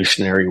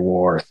Revolutionary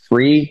War,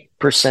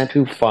 3%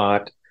 who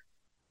fought,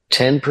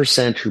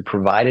 10% who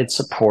provided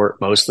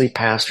support, mostly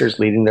pastors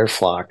leading their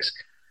flocks.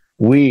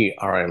 We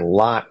are a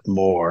lot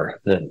more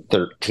than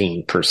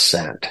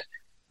 13%.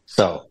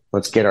 So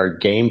let's get our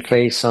game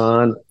face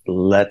on.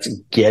 Let's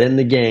get in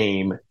the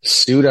game.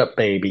 Suit up,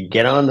 baby.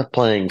 Get on the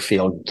playing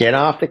field. Get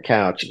off the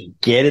couch.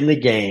 Get in the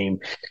game.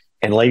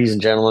 And ladies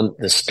and gentlemen,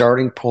 the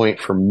starting point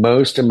for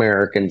most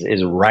Americans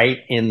is right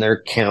in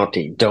their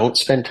county. Don't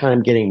spend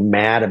time getting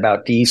mad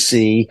about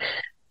D.C.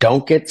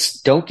 Don't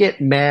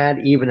get mad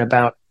even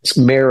about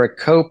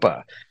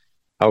Maricopa.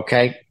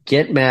 Okay?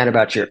 Get mad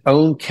about your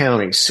own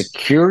county.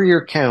 Secure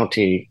your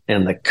county,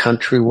 and the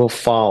country will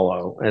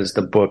follow, as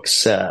the book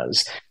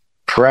says.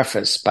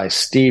 Preface by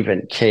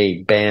Stephen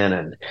K.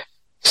 Bannon.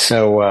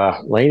 So,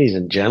 ladies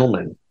and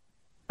gentlemen,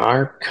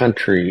 our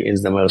country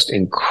is the most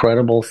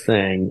incredible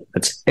thing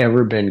that's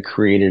ever been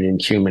created in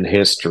human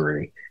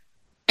history.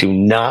 Do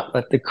not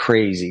let the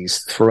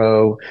crazies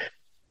throw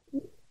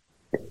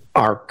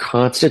our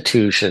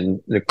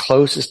Constitution, the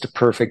closest to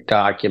perfect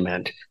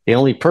document. The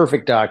only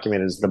perfect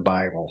document is the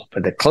Bible,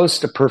 but the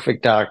closest to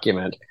perfect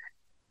document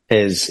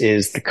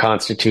is the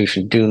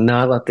Constitution. Do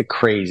not let the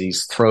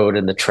crazies throw it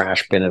in the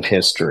trash bin of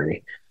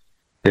history.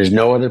 There's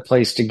no other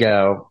place to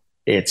go.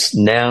 It's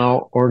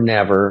now or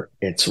never.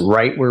 It's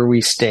right where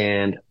we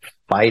stand.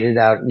 Fight it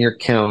out in your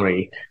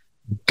county.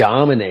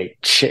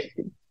 Dominate.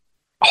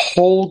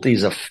 Hold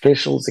these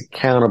officials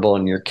accountable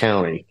in your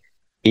county.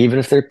 Even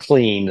if they're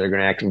clean, they're going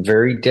to act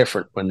very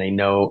different when they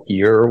know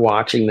you're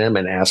watching them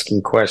and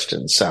asking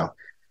questions. So,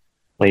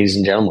 ladies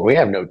and gentlemen, we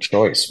have no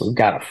choice. We've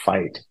got to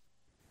fight.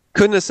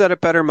 Couldn't have said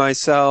it better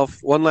myself.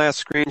 One last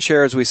screen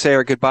share as we say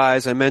our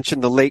goodbyes. I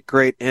mentioned the late,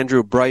 great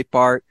Andrew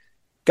Breitbart.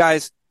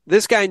 Guys,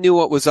 this guy knew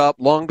what was up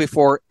long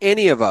before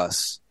any of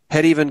us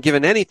had even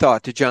given any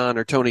thought to John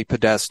or Tony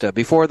Podesta,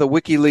 before the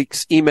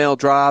WikiLeaks email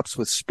drops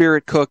with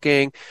spirit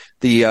cooking,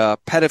 the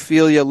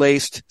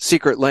pedophilia-laced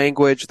secret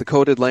language, the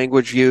coded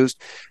language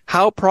used.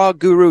 How Prague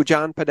guru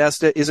John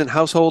Podesta isn't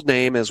household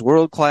name as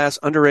world-class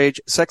underage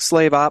sex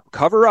slave op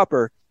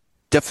cover-upper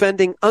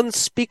defending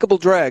unspeakable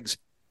dregs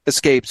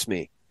escapes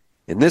me.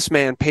 And this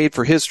man paid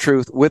for his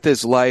truth with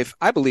his life.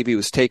 I believe he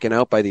was taken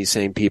out by these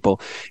same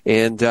people.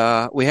 And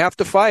we have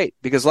to fight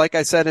because, like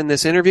I said in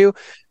this interview,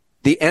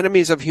 the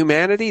enemies of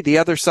humanity, the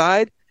other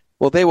side,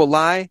 well, they will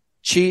lie,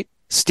 cheat,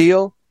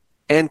 steal,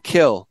 and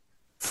kill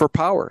for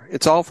power.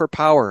 It's all for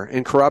power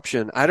and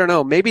corruption. I don't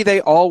know. Maybe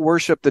they all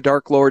worship the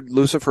Dark Lord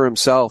Lucifer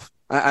himself.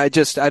 I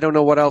don't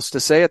know what else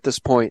to say at this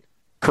point,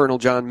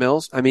 Col.John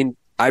Mills. I mean,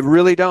 I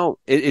really don't.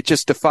 It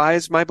just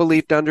defies my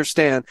belief to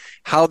understand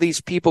how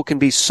these people can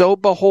be so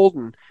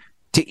beholden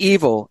to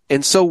evil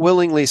and so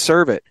willingly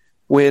serve it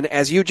when,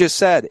 as you just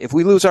said, if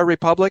we lose our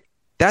republic,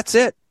 that's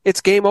it.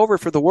 It's game over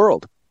for the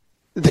world.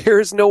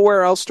 There's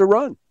nowhere else to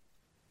run.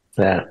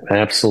 Yeah,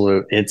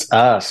 absolute. It's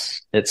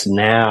us. It's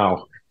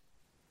now.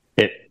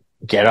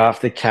 Get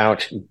off the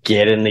couch.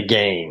 Get in the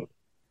game.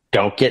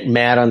 Don't get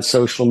mad on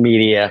social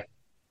media.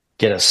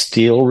 Get a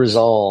steel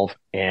resolve.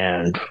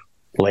 And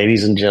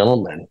ladies and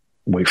gentlemen,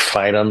 we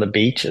fight on the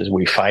beaches.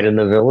 We fight in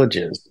the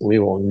villages. We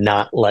will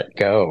not let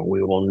go.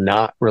 We will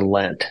not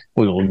relent.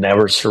 We will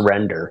never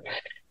surrender.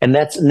 And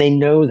they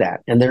know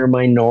that. And they're a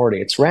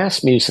minority. It's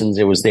Rasmussen's.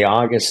 It was the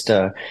August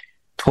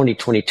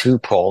 2022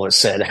 poll that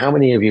said, how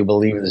many of you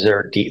believe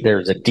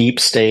there's a deep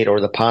state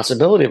or the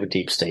possibility of a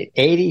deep state?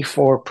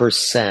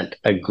 84%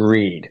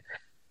 agreed.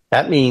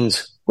 That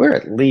means we're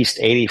at least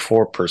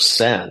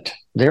 84%.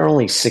 They're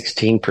only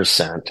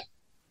 16%.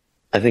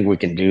 I think we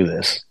can do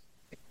this.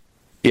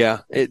 Yeah,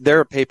 they're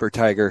a paper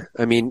tiger.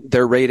 I mean,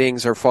 their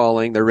ratings are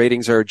falling. Their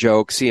ratings are a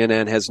joke.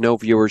 CNN has no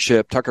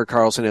viewership. Tucker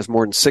Carlson has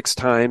more than 6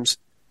 times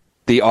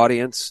the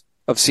audience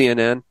of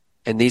CNN.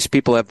 And these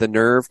people have the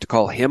nerve to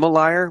call him a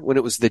liar when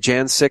it was the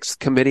Jan 6th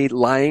committee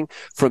lying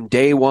from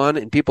day one.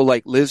 And people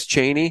like Liz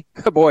Cheney.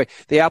 Boy,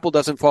 the apple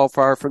doesn't fall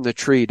far from the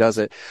tree, does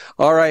it?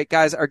 All right,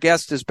 guys, our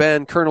guest has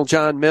been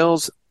Col.John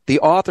Mills, the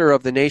author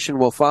of The Nation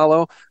Will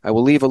Follow. I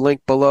will leave a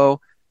link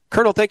below.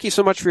 Colonel, thank you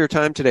so much for your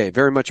time today.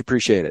 Very much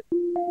appreciate it.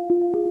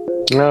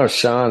 No,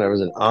 Sean, it was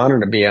an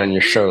honor to be on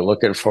your show.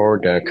 Looking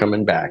forward to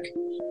coming back.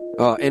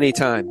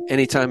 Anytime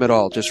at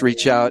all. Just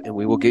reach out and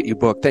we will get you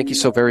booked. Thank you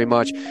so very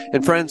much.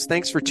 And friends,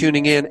 thanks for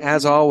tuning in,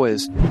 as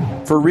always,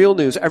 for real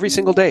news every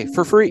single day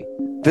for free.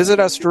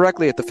 Visit us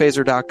directly at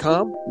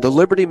thephaser.com,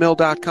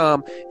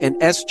 thelibertymill.com, and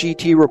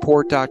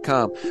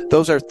sgtreport.com.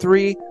 Those are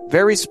 3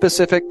 very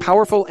specific,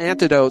 powerful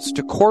antidotes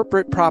to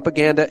corporate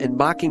propaganda and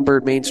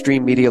mockingbird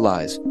mainstream media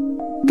lies.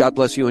 God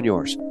bless you and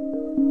yours.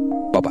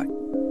 Bye-bye.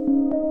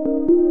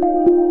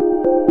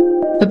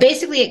 But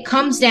basically it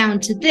comes down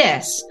to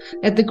this,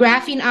 that the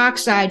graphene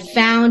oxide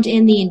found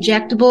in the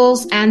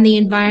injectables and the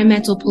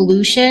environmental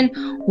pollution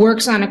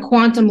works on a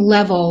quantum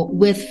level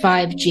with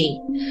 5G.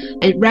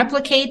 It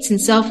replicates and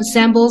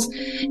self-assembles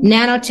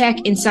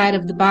nanotech inside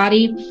of the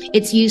body.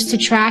 It's used to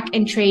track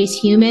and trace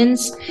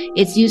humans.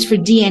 It's used for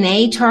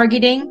DNA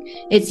targeting.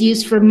 It's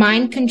used for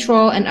mind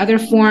control and other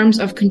forms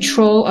of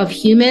control of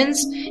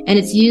humans. And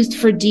it's used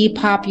for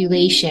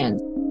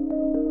depopulation.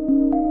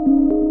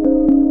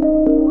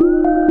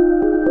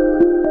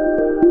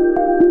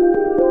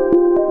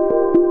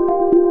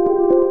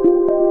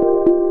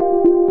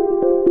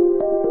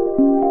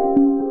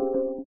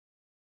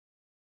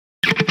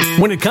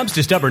 When it comes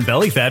to stubborn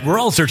belly fat, we're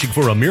all searching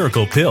for a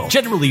miracle pill.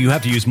 Generally, you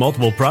have to use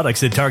multiple products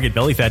that target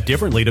belly fat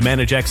differently to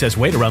manage excess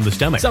weight around the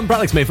stomach. Some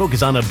products may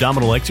focus on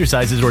abdominal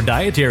exercises or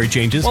dietary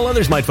changes, while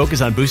others might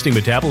focus on boosting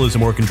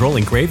metabolism or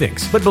controlling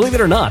cravings. But believe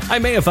it or not, I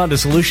may have found a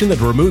solution that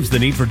removes the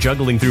need for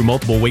juggling through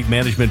multiple weight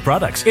management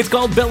products. It's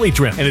called Belly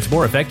Trim, and it's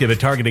more effective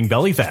at targeting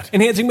belly fat,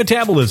 enhancing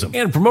metabolism,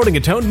 and promoting a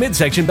toned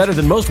midsection better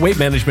than most weight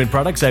management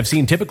products I've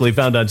seen typically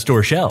found on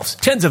store shelves.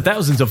 Tens of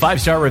thousands of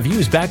 5-star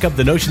reviews back up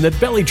the notion that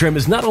Belly Trim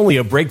is not only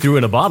a breakthrough breakthrough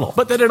in a bottle,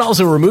 but then it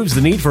also removes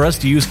the need for us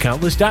to use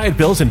countless diet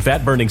pills and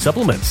fat-burning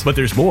supplements. But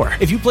there's more.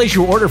 If you place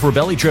your order for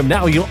Belly Trim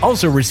now, you'll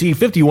also receive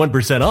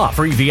 51% off,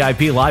 free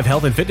VIP live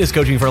health and fitness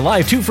coaching for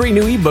life, 2 free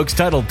new ebooks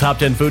titled Top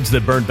 10 Foods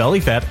That Burn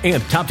Belly Fat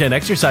and Top 10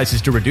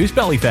 Exercises to Reduce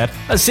Belly Fat,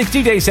 a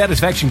 60-day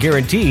satisfaction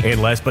guarantee,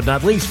 and last but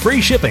not least,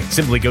 free shipping.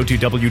 Simply go to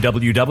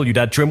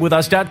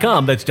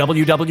www.trimwithus.com. That's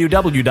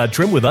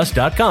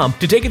www.trimwithus.com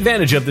to take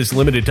advantage of this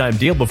limited time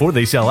deal before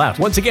they sell out.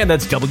 Once again,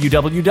 that's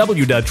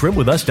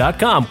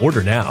www.trimwithus.com.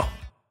 Order now.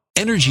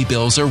 Energy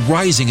bills are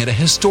rising at a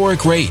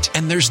historic rate,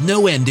 and there's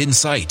no end in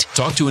sight.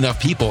 Talk to enough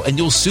people, and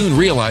you'll soon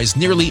realize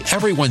nearly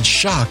everyone's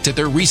shocked at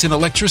their recent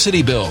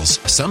electricity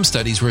bills. Some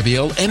studies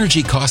reveal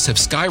energy costs have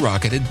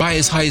skyrocketed by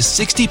as high as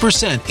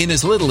 60% in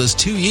as little as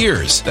 2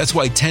 years. That's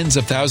why tens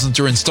of thousands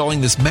are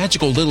installing this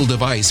magical little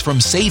device from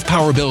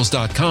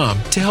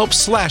SavePowerBills.com to help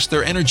slash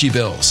their energy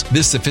bills.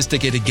 This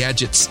sophisticated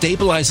gadget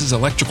stabilizes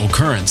electrical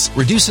currents,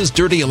 reduces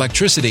dirty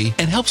electricity,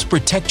 and helps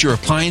protect your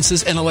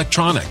appliances and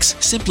electronics.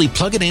 Simply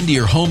plug it into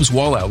your home's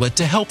wall outlet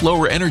to help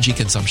lower energy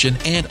consumption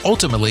and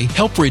ultimately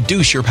help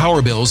reduce your power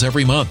bills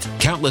every month.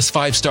 Countless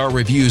 5-star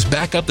reviews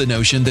back up the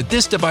notion that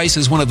this device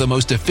is one of the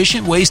most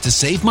efficient ways to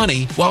save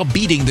money while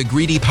beating the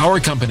greedy power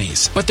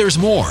companies. But there's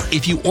more.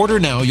 If you order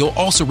now, you'll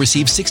also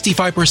receive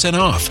 65%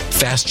 off,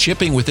 fast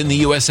shipping within the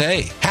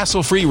USA,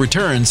 hassle-free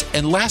returns,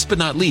 and last but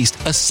not least,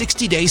 a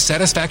 60-day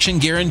satisfaction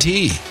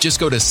guarantee.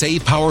 Just go to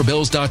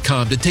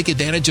SavePowerBills.com to take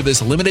advantage of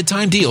this limited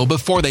time deal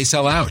before they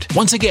sell out.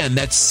 Once again,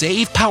 that's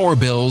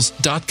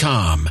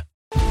SavePowerBills.com.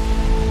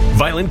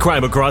 Violent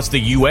crime across the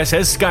U.S.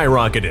 has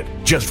skyrocketed.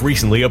 Just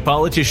recently, a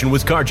politician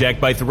was carjacked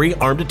by 3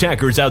 armed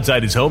attackers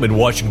outside his home in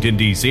Washington,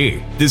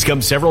 D.C. This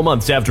comes several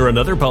months after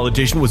another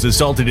politician was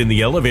assaulted in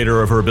the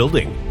elevator of her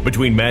building.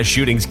 Between mass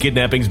shootings,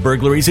 kidnappings,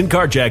 burglaries, and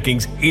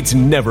carjackings, it's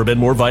never been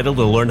more vital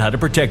to learn how to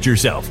protect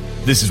yourself.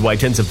 This is why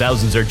tens of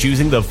thousands are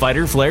choosing the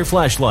Fighter Flare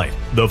flashlight.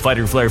 The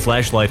Fighter Flare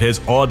flashlight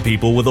has awed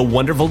people with a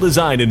wonderful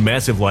design and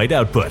massive light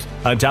output.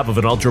 On top of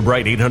an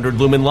ultra-bright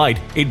 800-lumen light,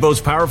 it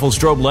boasts powerful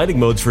strobe lighting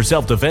modes for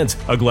self-defense,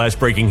 a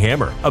glass-breaking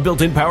hammer, a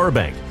built-in power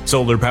bank,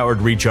 solar-powered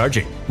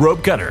recharging,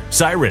 rope cutter,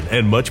 siren,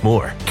 and much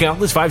more.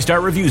 Countless 5-star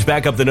reviews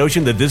back up the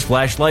notion that this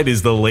flashlight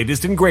is the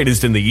latest and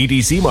greatest in the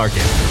EDC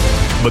market.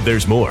 But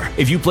there's more.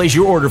 If you place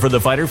your order for the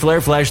Fighter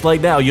Flare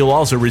flashlight now, you'll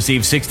also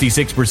receive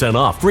 66%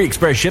 off, free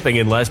express shipping,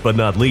 and last but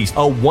not least, a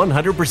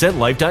 100%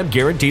 lifetime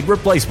guaranteed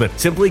replacement.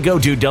 Simply go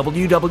to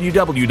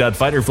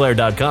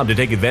www.fighterflare.com to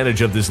take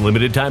advantage of this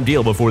limited time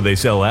deal before they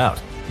sell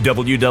out.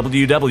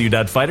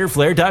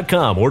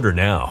 www.fighterflare.com. Order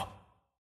now.